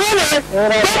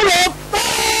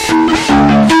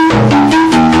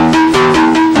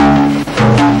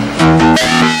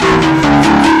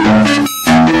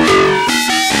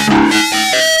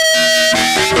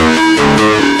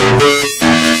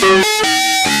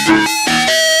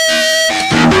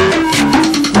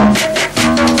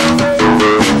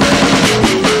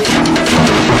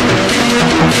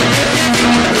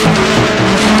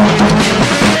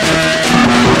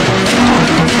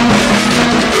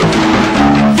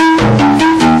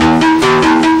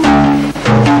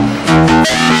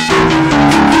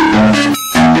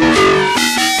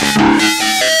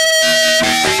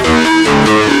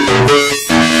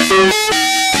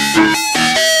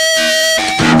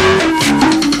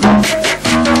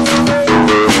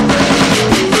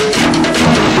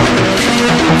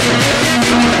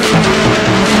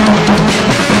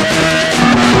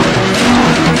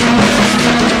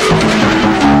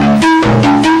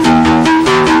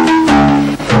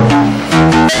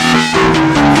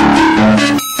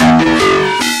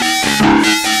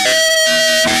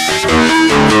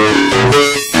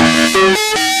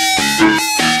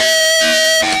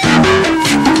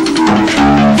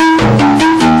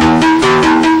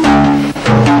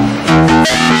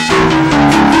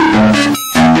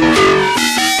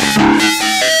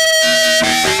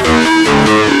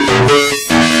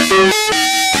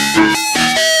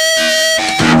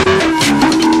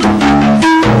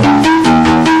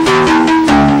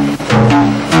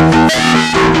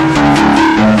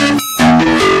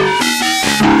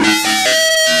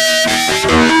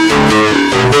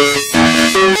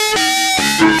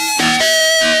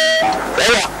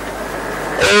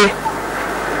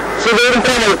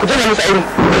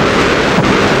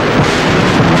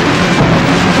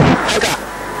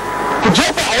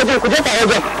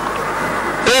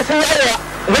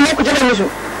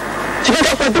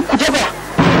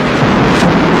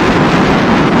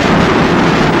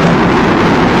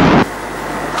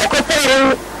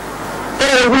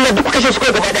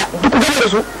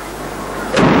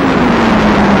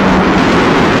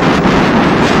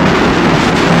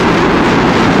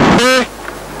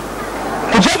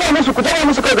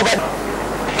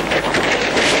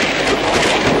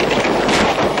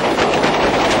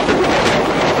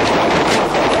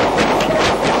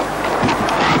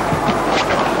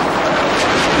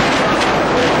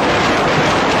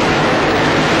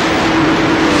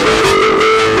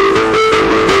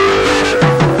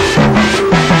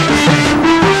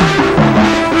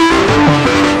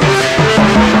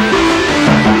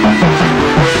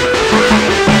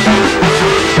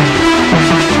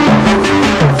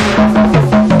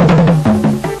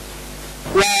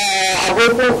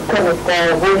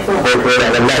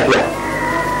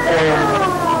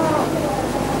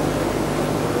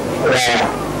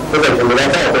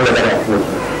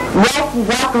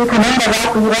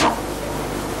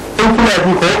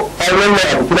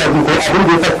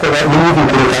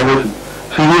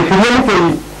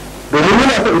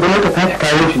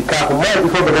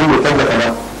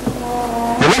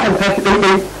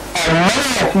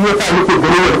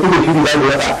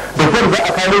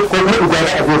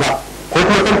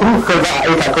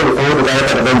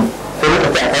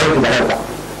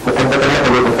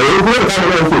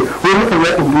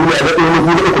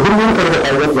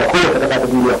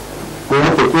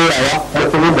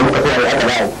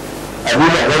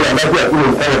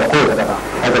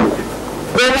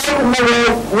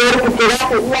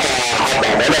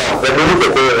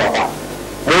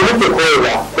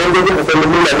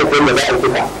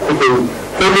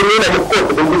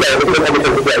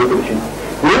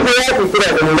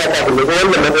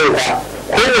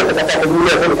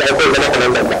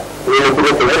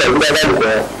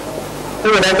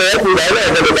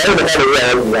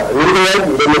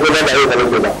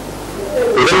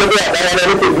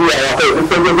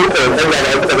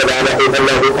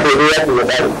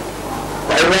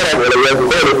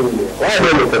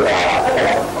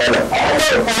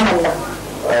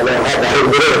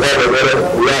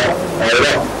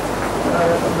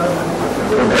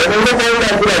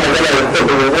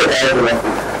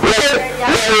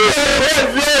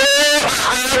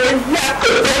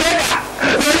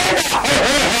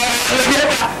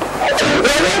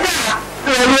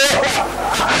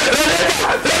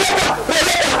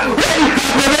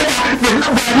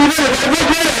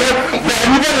Ba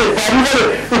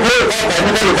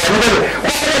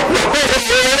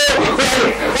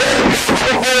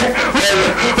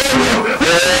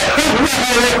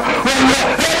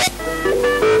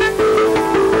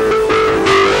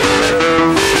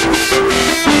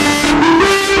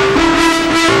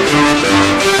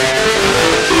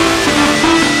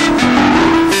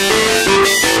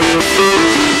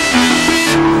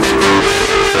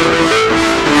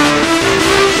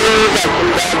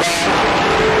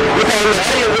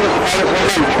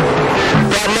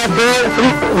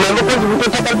maimakon su fito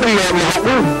ta ƙarfin mu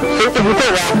haɗu sai ta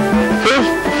fitowa sai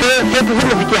ta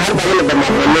zama suke harba mana da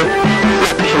makonai suna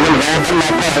kashe mana bayan Allah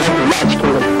ta yi rafi ma a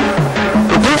cikin gari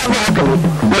to tun abu haka ne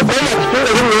mu koma cikin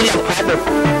garin mu yi lamfaɗin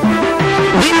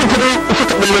duk mutum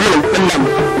suka ɓulle mana ɓulla mu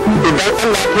idan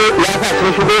Allah ya sa sun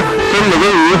shigo sai mu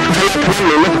zai yi su halaka nan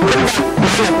mai masu ɓulla mu hana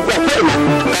tafiya ko ina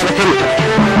kaga sai mu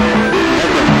tafi.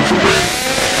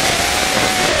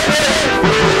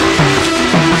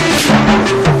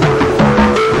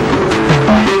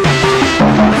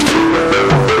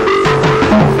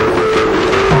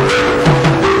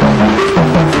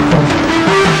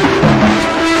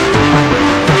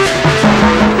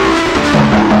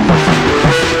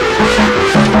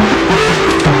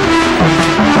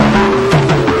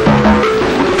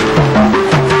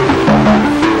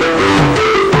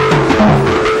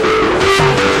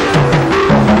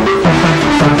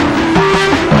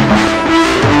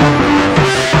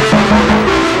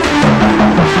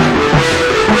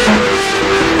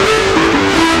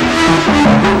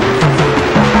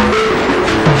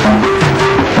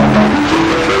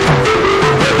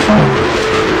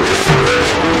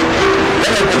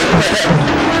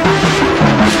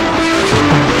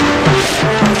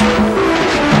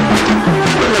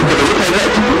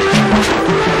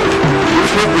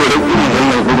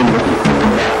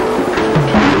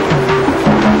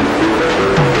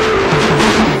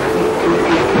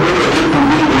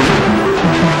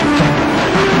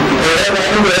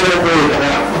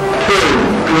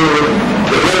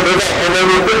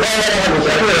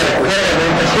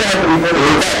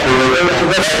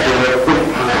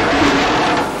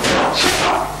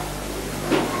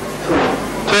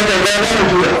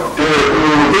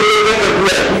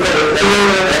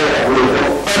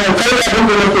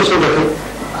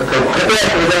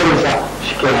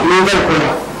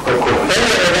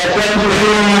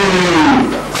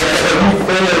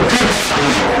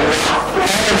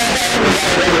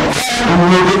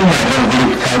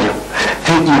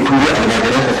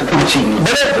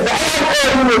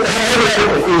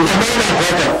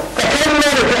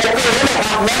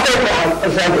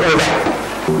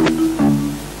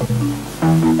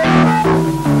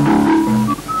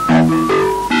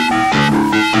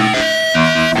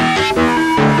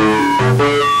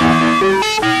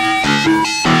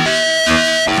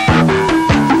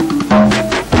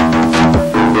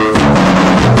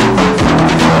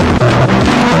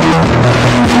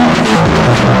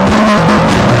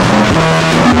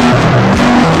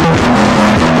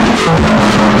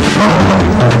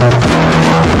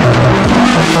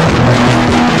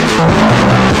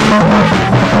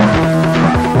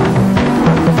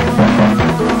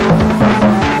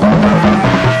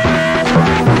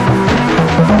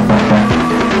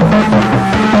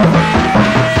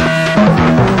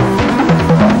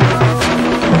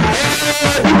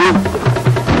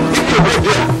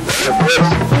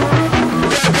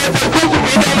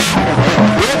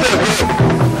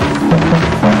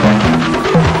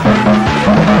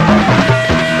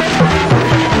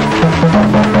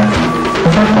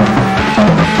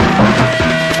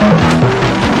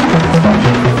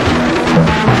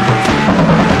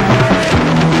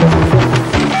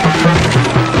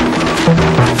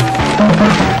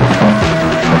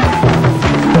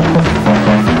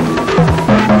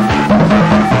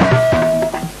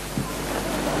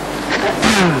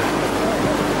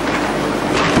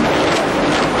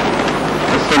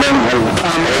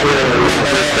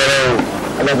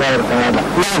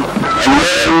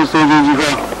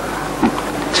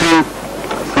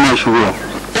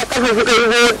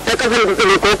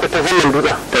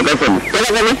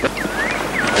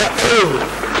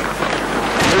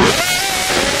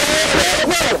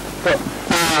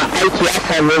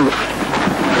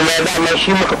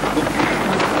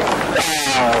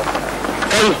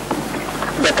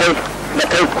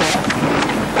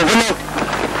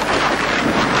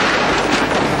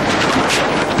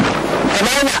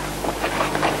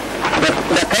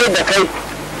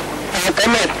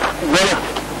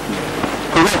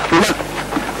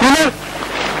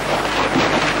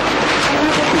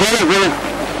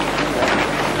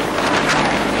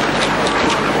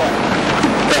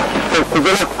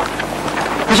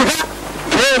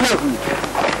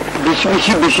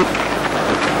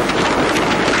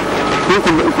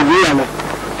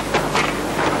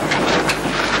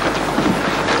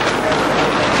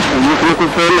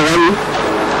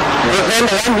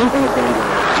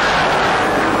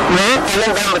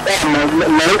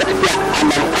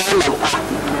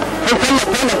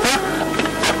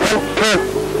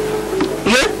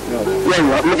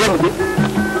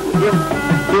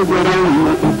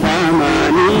 Usama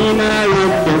ni na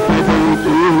yadda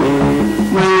sadauki ne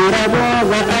mai rabo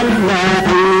ga Allah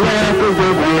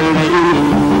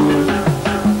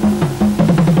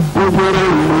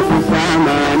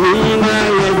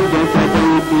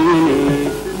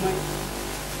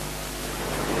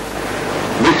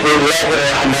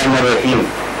Rahmanir Rahim.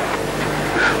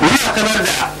 Muna sanar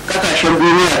da kasashen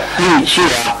duniya sani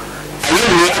cewa a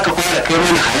yau ne aka fara kai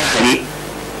mana hare-hare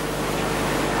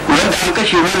wanda an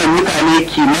kashe mana mutane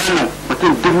kimanin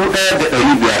mutum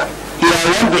 1,500 iya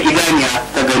wanda idaniya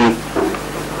ta gani.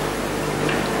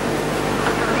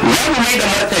 Za mu mai da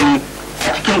martani a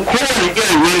cikin kowane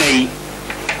irin yanayi,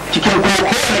 cikin kuma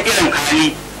kowane irin hali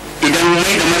idan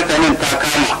mai da martanin ta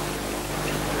kama.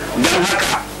 Don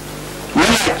haka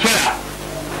muna kira,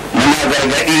 muna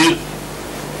gargaɗi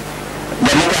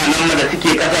da mutanenmu da suke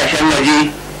ƙasashen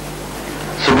waje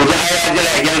su guji haya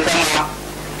jiragen sama,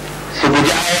 su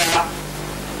guji haya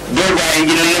dogayen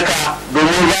gidannuka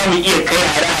domin za mu iya kai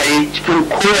hare-hare cikin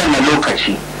kowane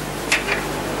lokaci.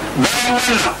 Bayan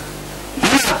wannan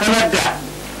muna sanar da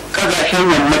kasashen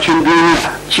yammacin duniya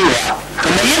cewa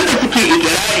kamar yadda suke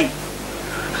ikirari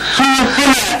su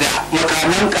suna da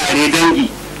makaman kare dangi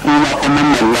kuma kuma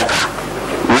mallaka.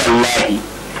 Wallahi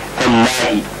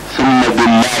tallahi summa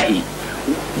billahi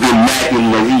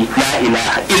allazi la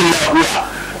ilaha illa huwa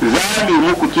za mu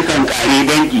muku kisan kare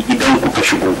dangi idan kuka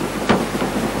shigo.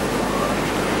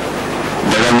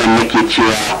 Da wannan nake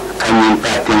cewa kan yin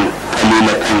fatin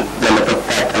kalilatan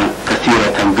galabattatan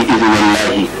kasiratan bi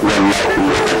iznillahi wallahu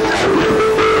mutasabir.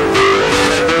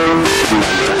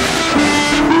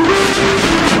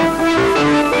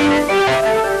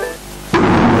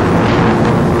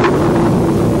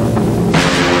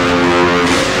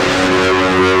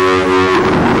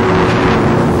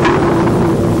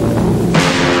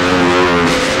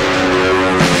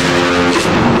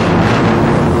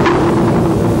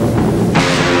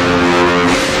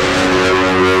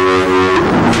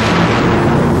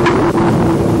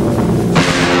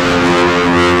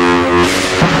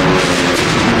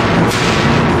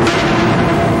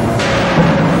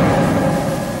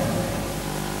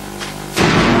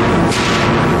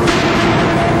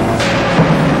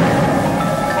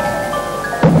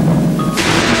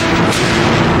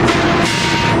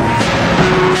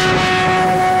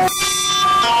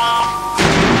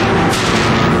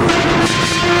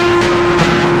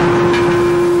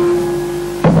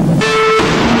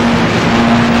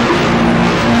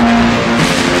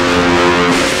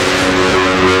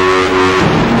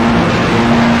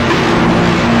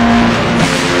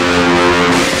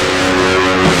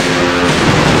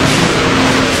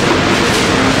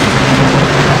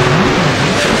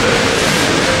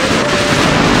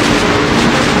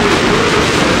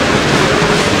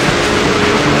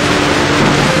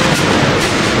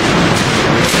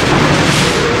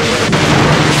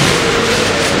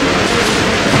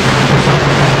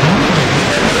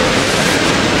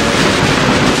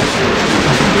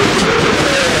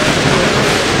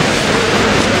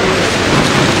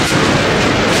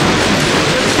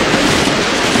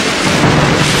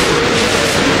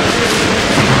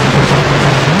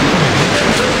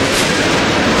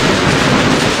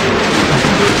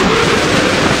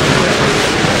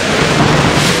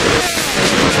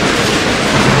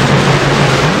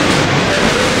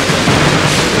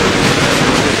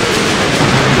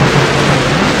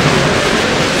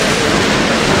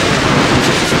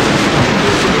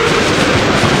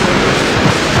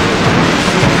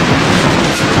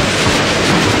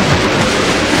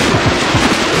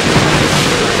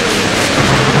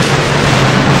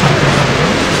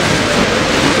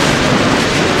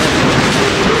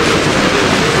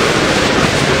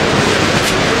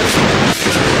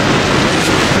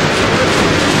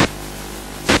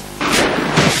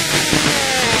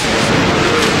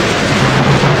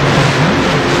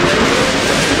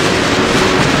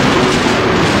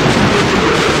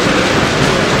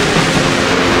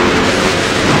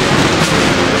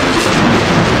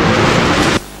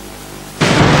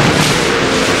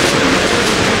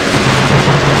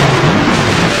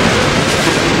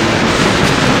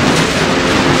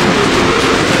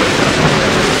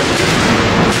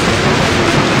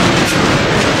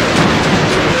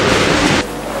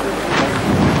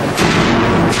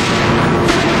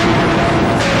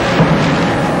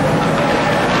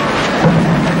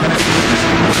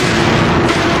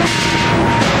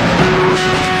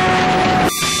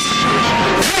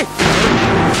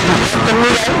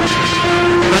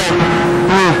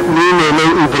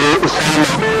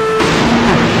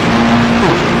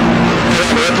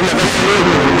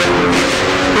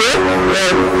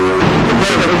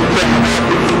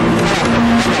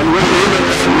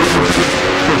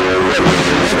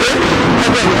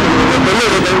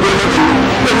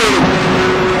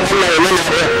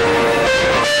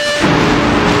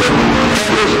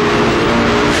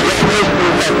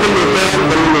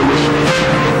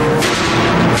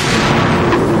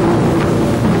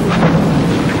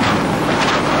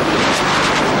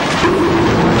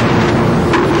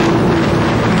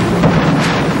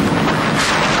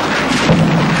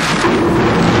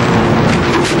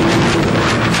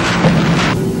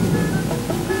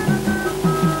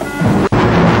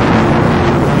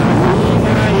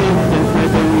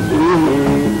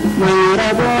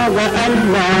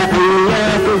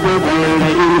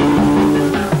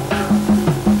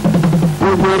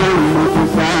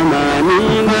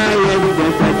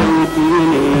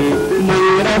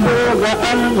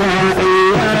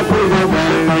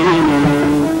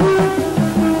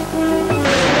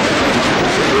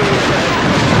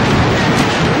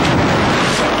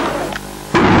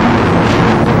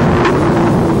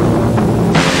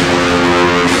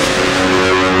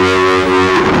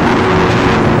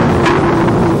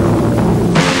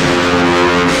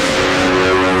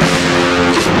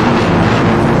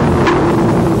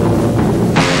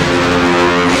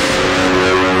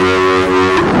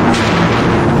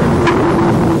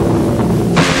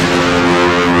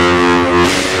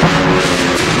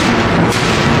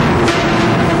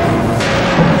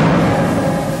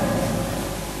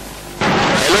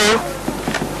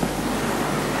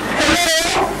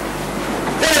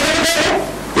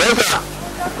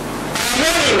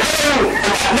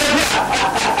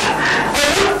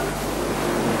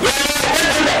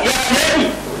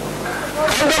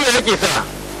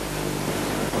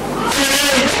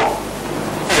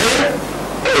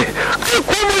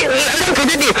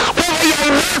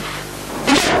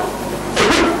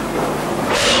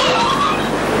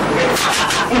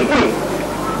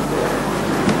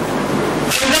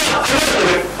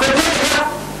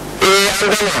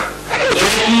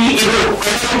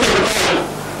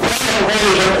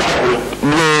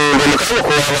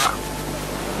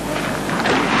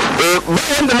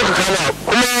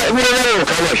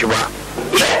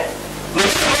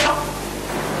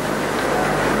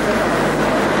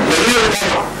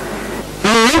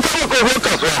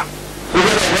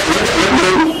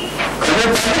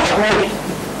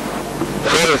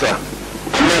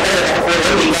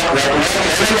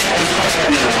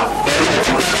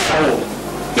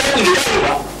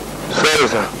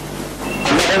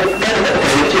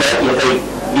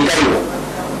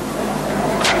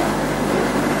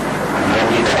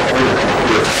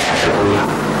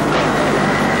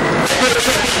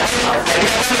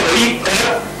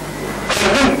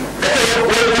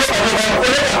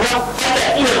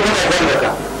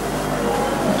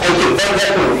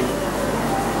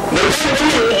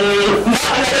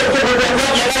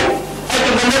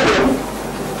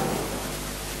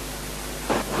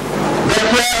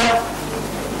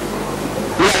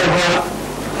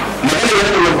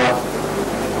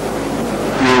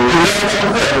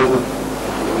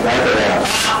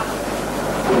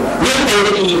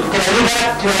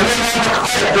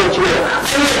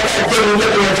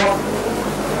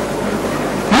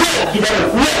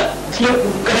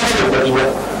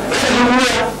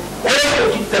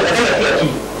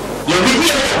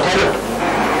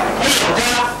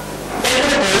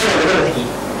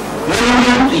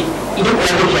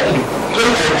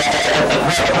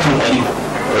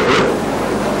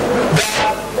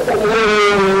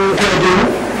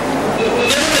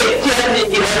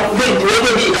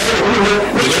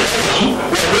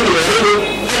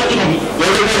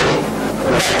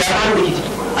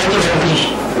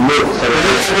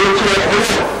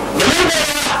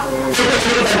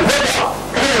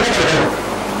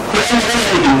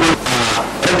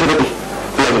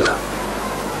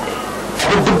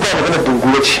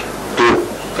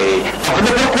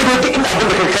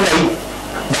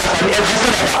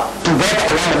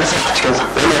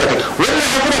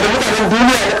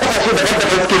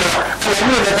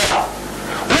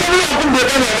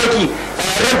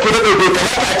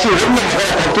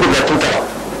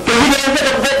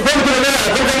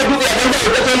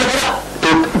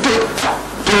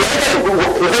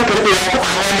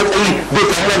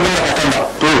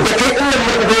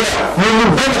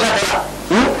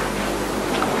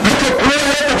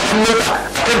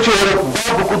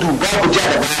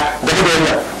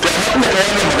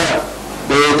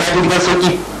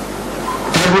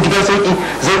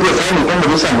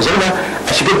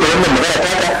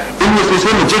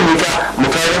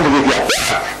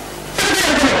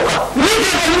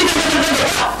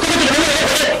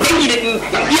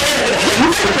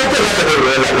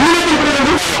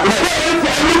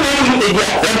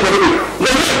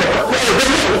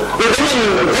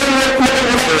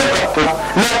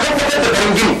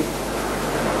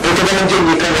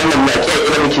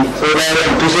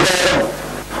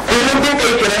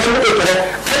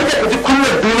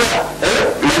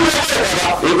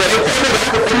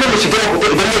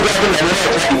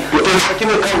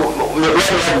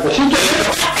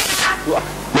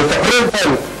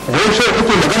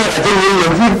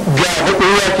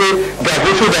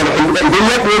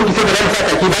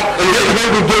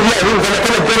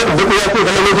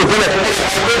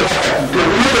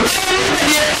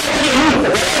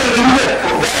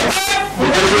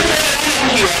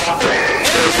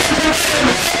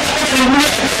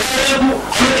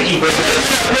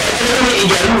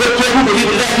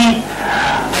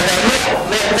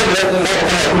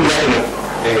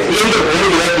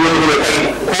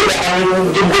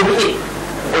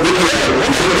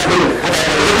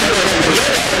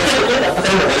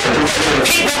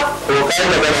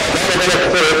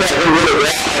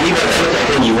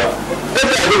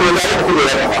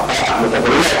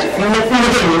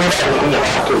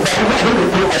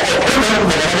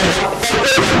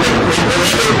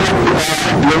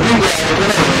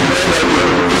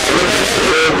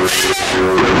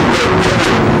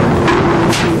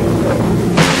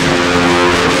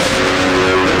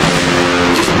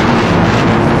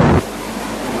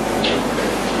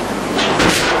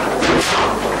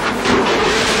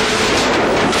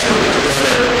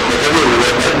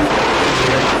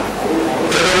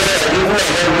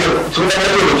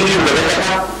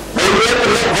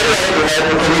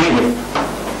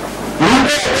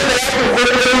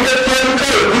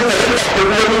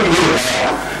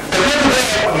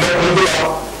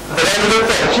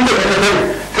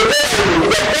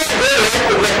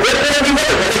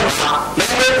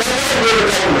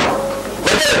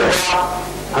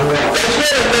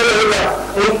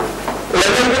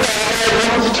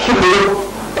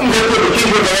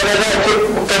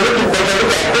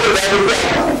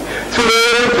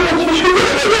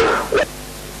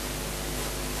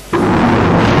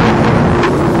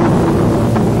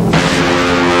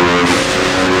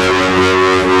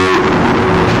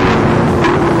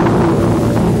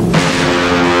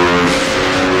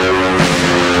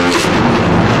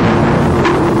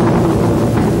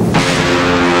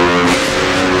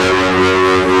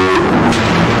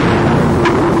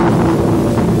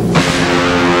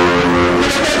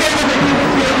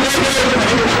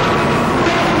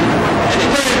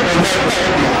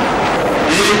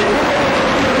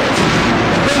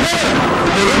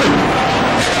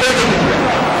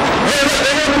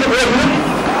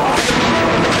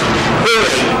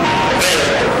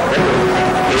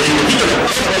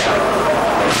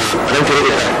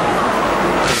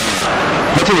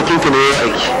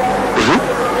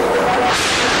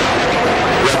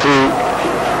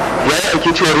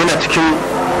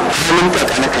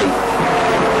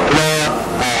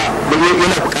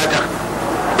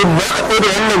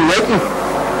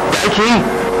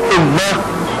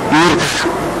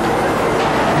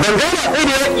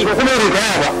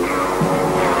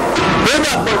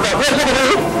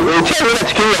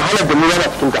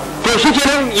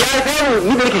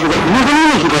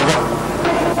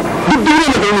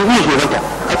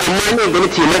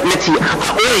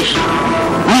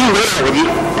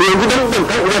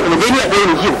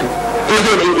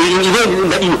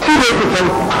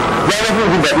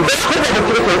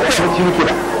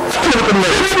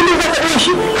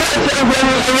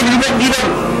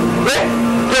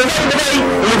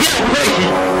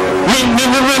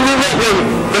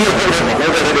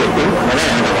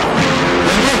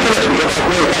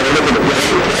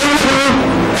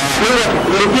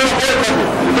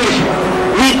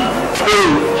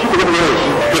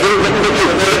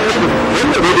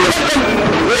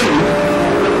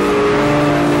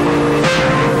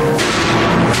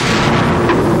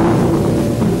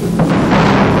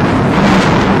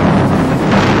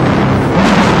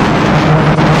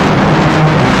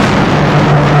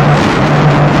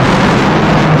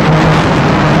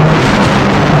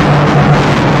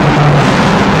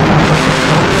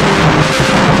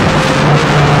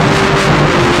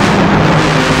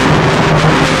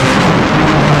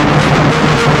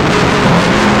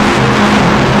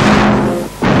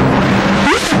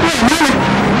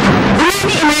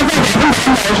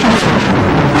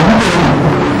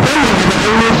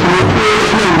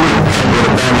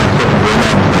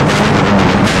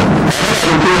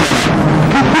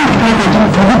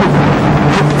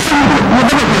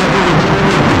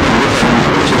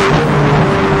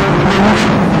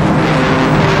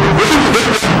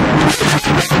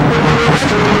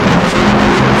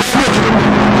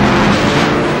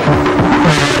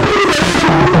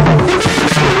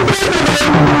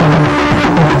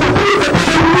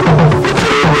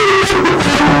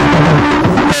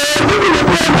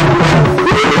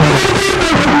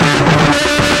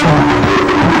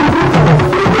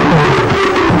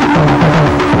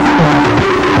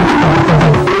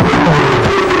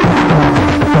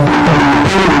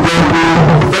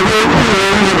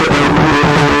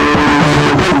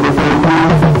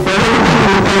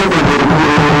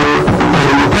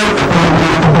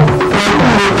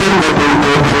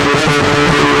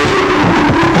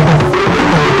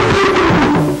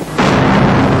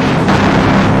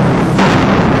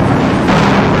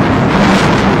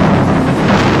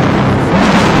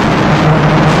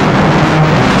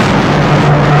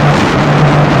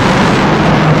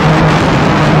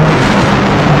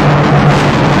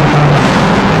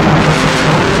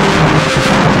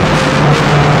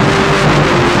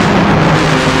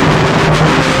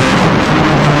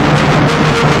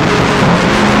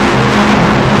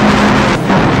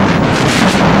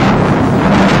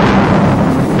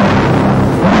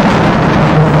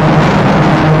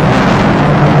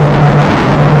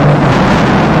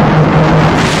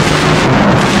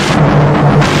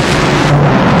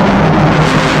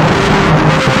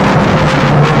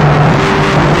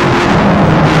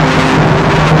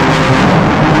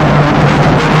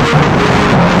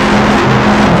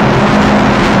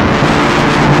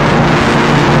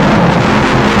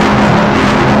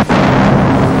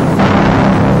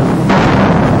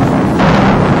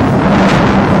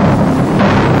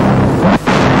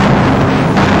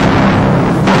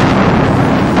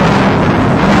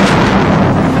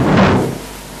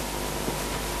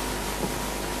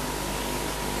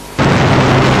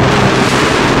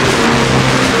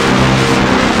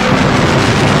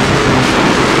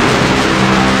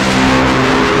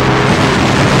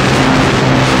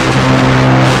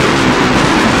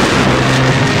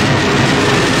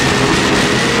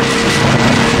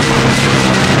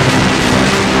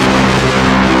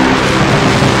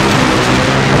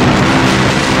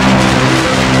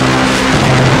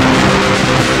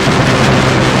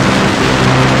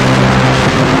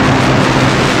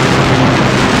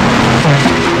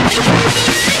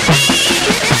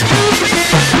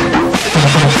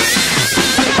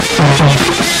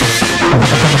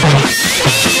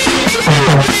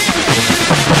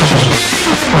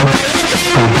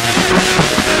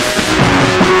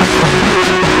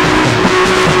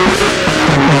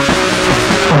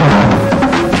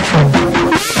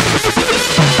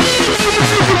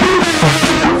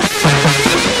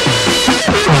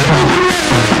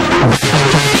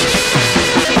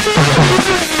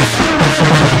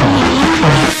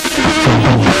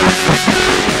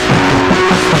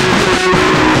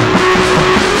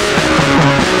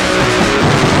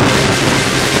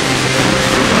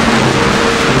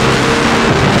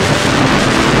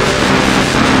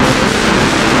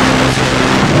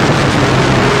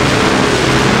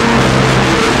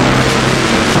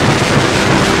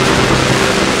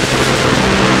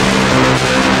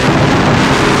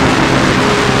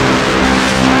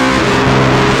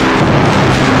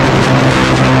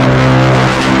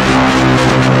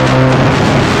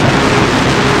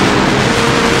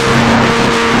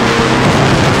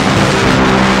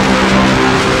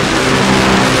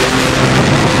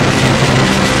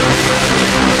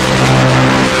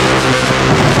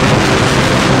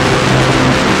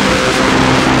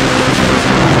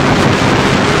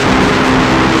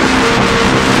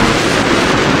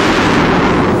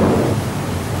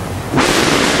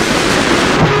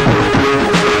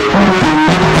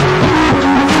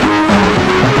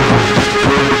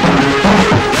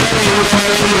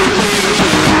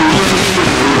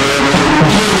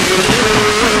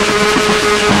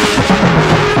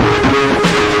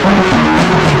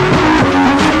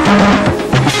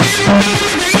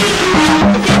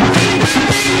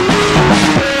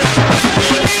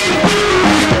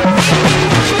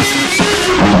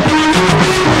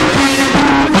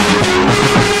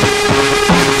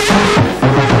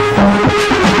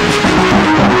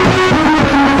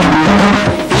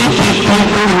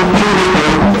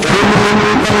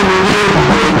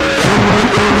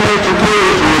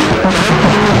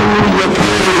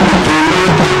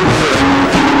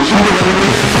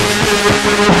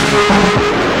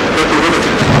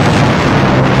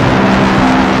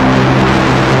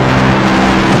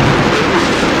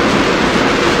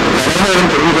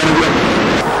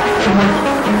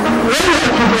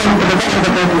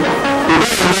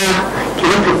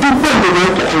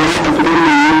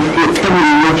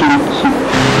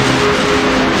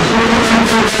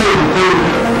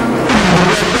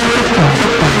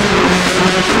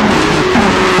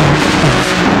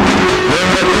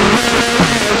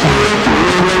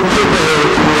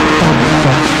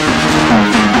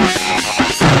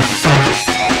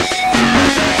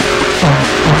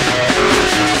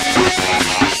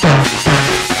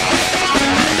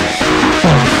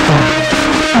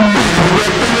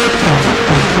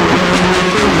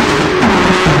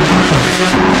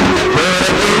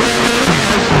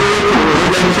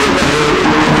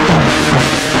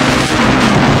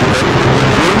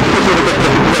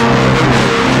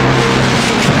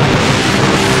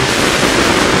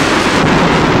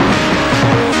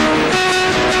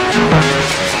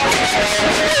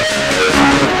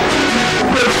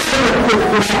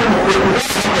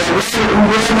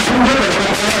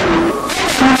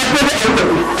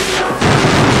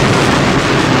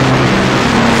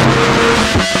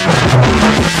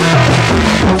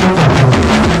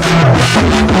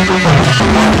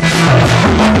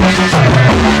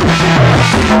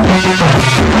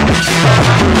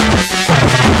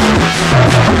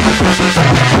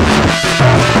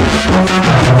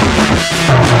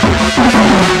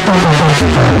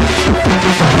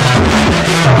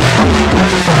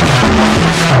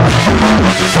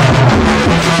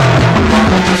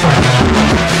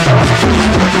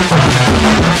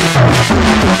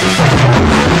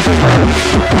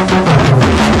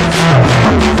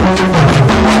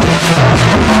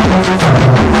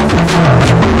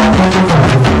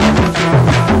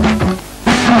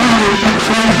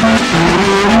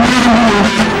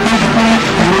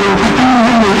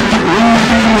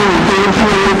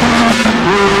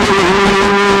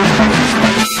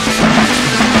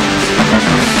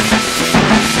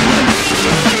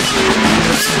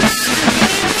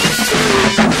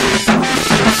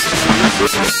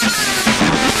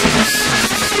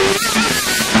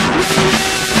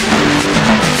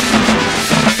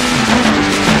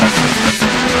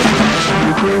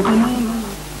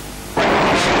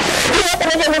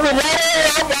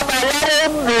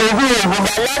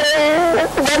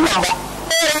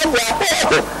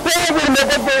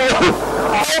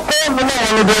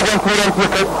 dogon kuren ku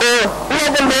kai ina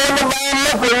jin da wannan bayan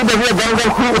masoyi da zai gangan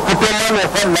ku fito ma mai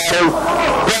son larai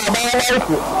ya bayan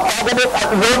aiki ka ga dai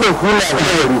a zai da ku na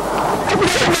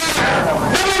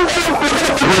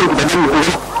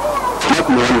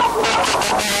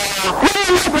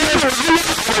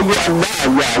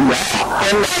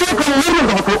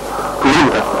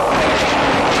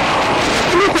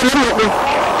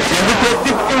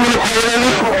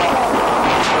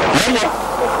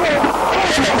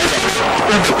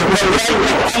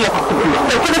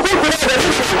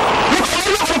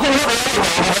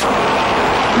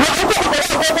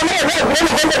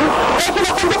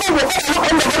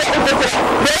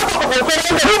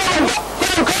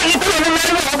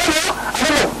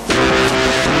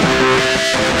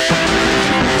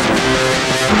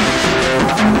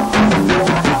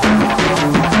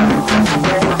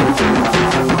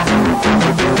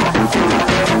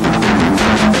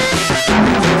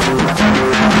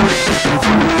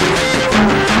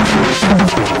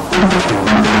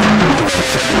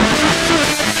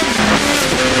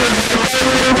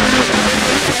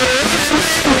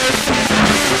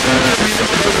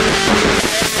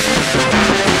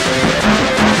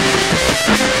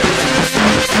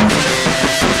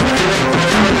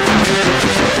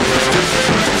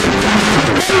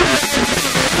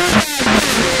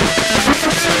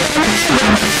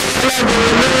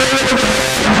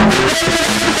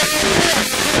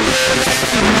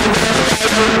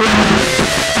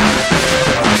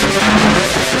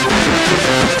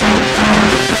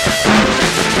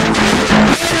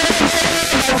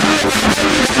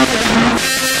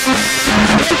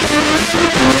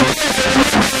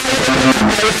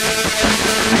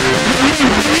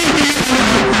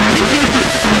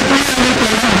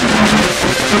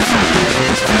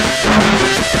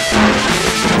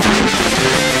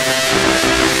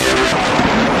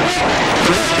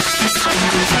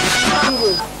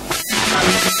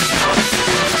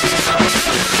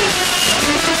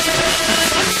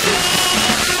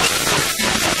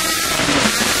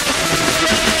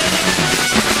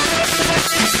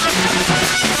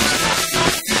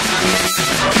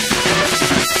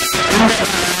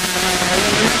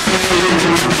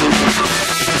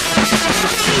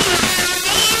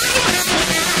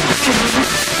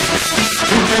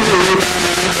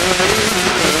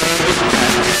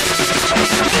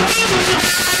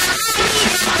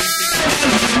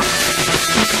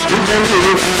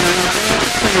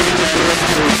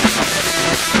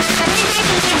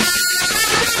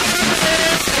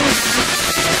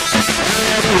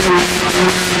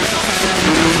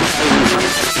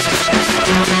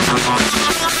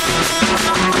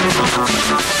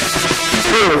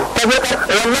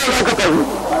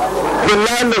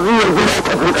da wuri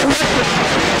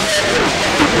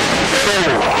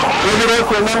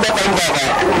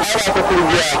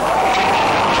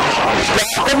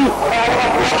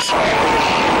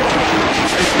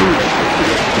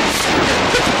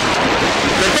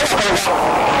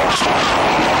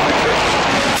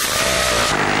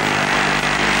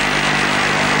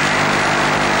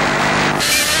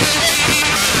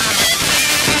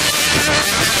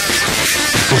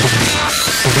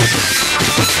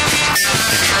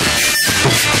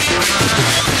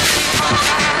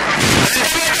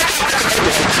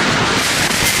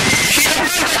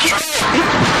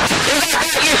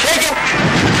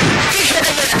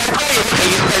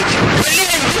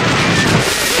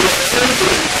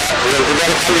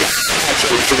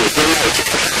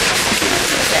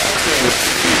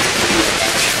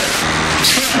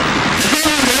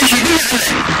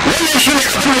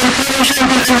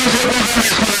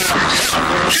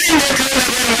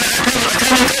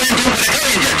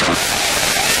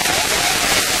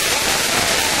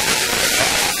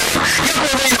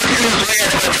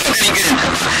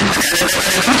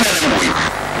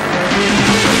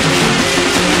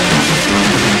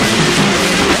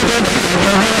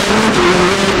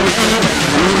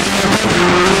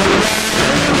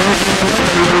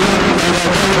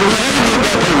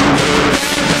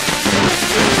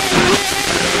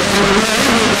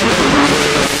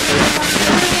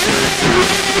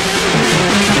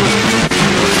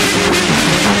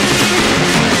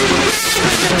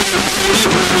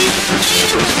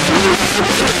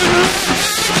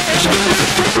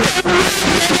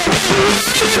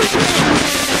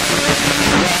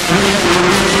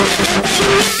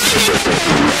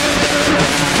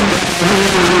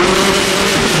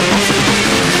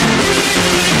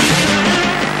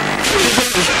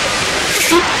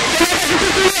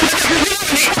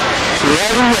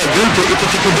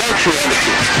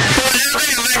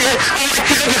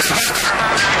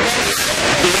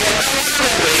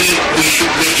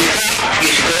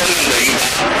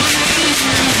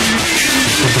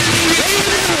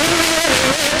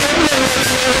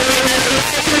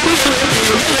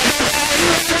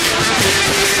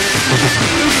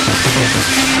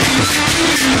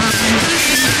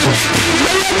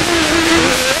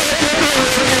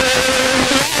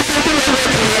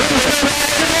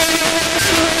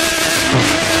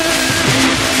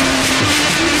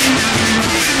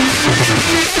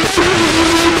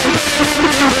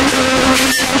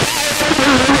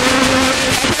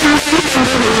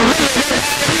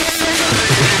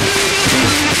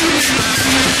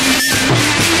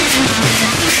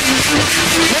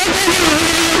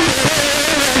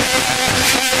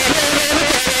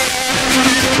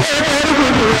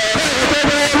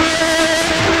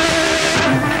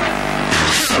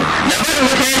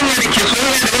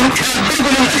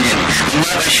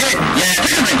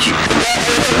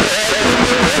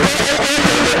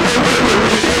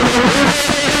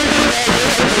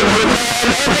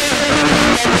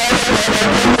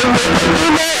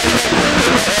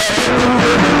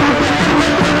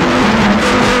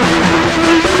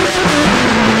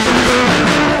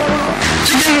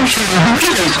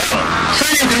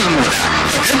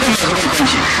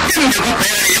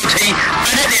magana yau ta yi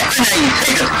a daɗe ana yi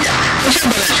sai gaskiya kusan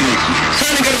bala shi ne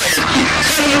sani garba yaski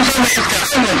sani musa mai iska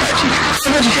an wanta ce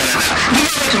sabon sharaɗa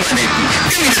duma wata malaki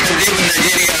gami da tanzibin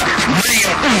najeriya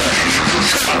maryam umar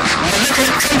sa mallakar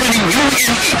kamfanin UNE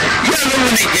ya zama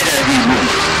ne gida